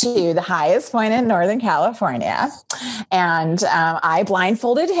went to the highest point in Northern California, and I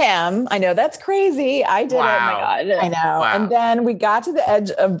blindfolded him. I know that's crazy. I did it. Oh my God. I know. Wow. And then we got to the edge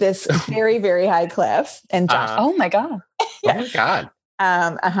of this very, very high cliff. And Josh, Oh my God. Oh my God.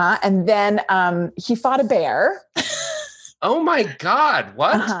 And then he fought a bear. Oh my God.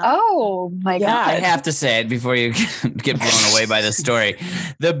 What? Oh my God. I have to say it before you get blown away by the story.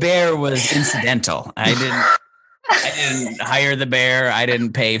 The bear was incidental. I didn't. I didn't hire the bear. I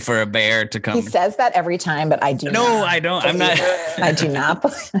didn't pay for a bear to come. He says that every time, but I do. No, not I don't. I'm not. I do not.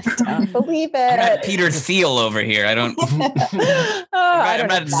 I don't believe it. I'm not Peter Thiel over here. I don't. I'm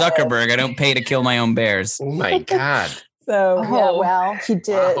not Zuckerberg. I don't pay to kill my own bears. Oh my God. So yeah, well, he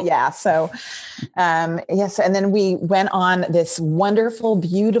did. Wow. Yeah. So, yes. And then we went on this wonderful,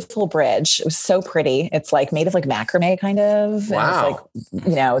 beautiful bridge. It was so pretty. It's like made of like macrame kind of. Wow. It's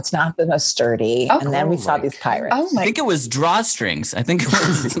like, it's not the most sturdy. Oh, and then we saw these pirates. I think it was drawstrings. I think it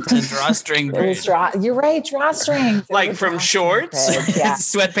was a drawstring bridge. You're right. Drawstrings. Like from shorts? Yeah.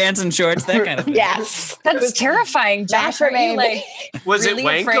 Sweatpants and shorts, that kind of thing. Yes. That's terrifying, Josh. Like, was it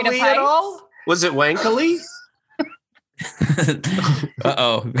wankily at all? Was it wankily?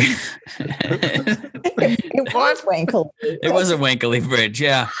 Uh-oh. It was wankily. It was a wankily bridge,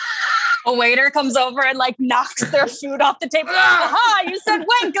 yeah. A waiter comes over and like knocks their food off the table. Aha, you said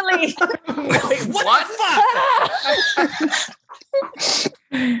wankily. Wait, what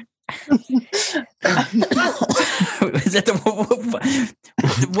Is that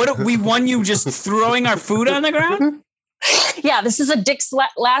what we won you just throwing our food on the ground? Yeah, this is a Dick's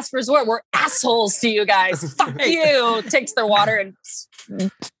last resort. We're assholes to you guys. Fuck you. Takes their water and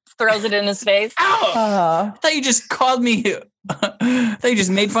throws it in his face. Ow! I thought you just called me. I thought you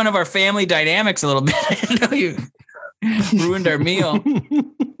just made fun of our family dynamics a little bit. I didn't know you ruined our meal.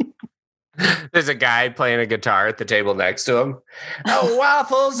 There's a guy playing a guitar at the table next to him. Oh,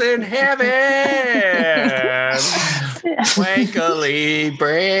 waffles in heaven. Wankily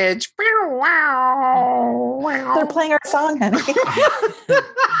Bridge. They're playing our song, honey.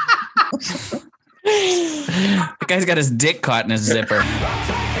 The guy's got his dick caught in his zipper.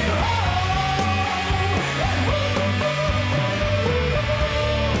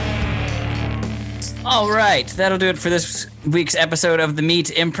 All right, that'll do it for this week's episode of the Meet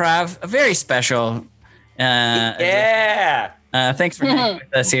Improv. A very special. Yeah. Thanks for being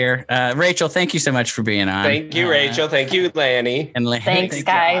with us here, Rachel. Thank you so much for being on. Thank you, Rachel. Thank you, Lani. And thanks,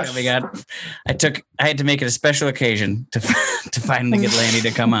 guys. Oh my God, I had to make it a special occasion to finally get Lani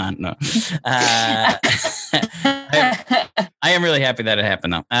to come on. No, I am really happy that it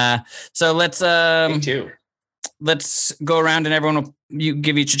happened though. So let's. Me too. Let's go around and everyone will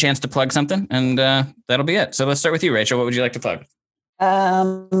give each a chance to plug something, and that'll be it. So let's start with you, Rachel. What would you like to plug?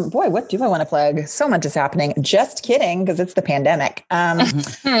 Boy, what do I want to plug? So much is happening. Just kidding, because it's the pandemic.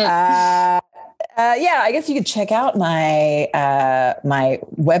 Yeah, I guess you could check out my my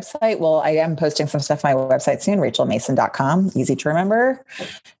website. Well, I am posting some stuff on my website soon, rachelmason.com. Easy to remember.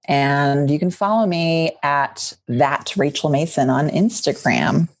 And you can follow me at that Rachel Mason on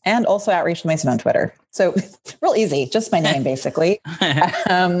Instagram and also at Rachel Mason on Twitter. So real easy, just my name, basically.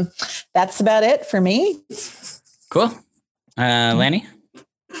 That's about it for me. Cool. Lani?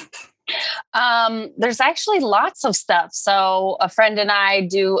 There's actually lots of stuff. So a friend and I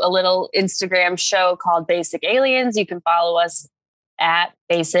do a little Instagram show called Basic Aliens. You can follow us at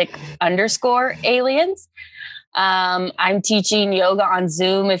basic_aliens. I'm teaching yoga on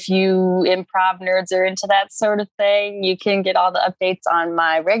Zoom. If you improv nerds are into that sort of thing, you can get all the updates on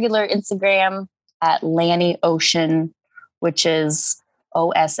my regular Instagram at Lani Ocean, which is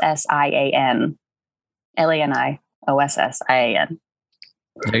OSSIAN. LANI. There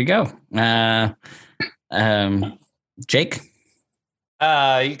you go. Jake?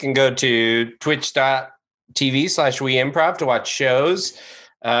 You can go to twitch.tv/weimprov to watch shows.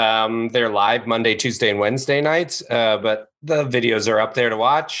 They're live Monday, Tuesday, and Wednesday nights, but the videos are up there to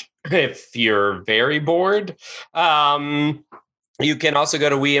watch if you're very bored. You can also go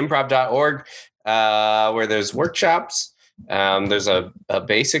to weimprov.org where there's workshops. There's a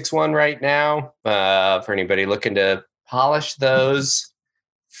basics one right now for anybody looking to polish those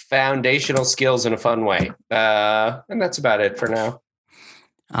foundational skills in a fun way. And that's about it for now.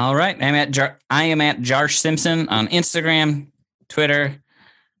 All right. I am at Jarsh Simpson on Instagram, Twitter,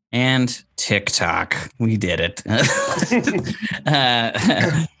 and TikTok. We did it.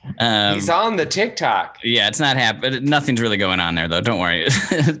 He's on the TikTok. Yeah, it's not happening. Nothing's really going on there, though. Don't worry. We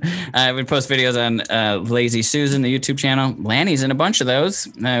post videos on Lazy Susan, the YouTube channel. Lani's in a bunch of those.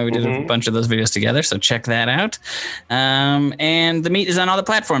 We did a bunch of those videos together, so check that out. And The Meet is on all the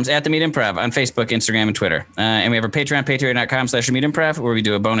platforms at The Meet Improv on Facebook, Instagram, and Twitter. And we have our Patreon, patreon.com/meetimprov, where we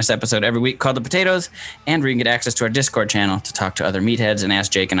do a bonus episode every week called The Potatoes, and where you can get access to our Discord channel to talk to other meatheads and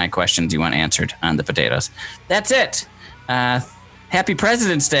ask Jake and I questions you want answered on The Potatoes. That's it. Happy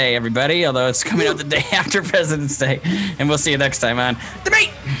President's Day, everybody, although it's coming out the day after President's Day. And we'll see you next time on The Meet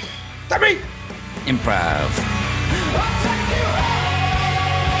Improv.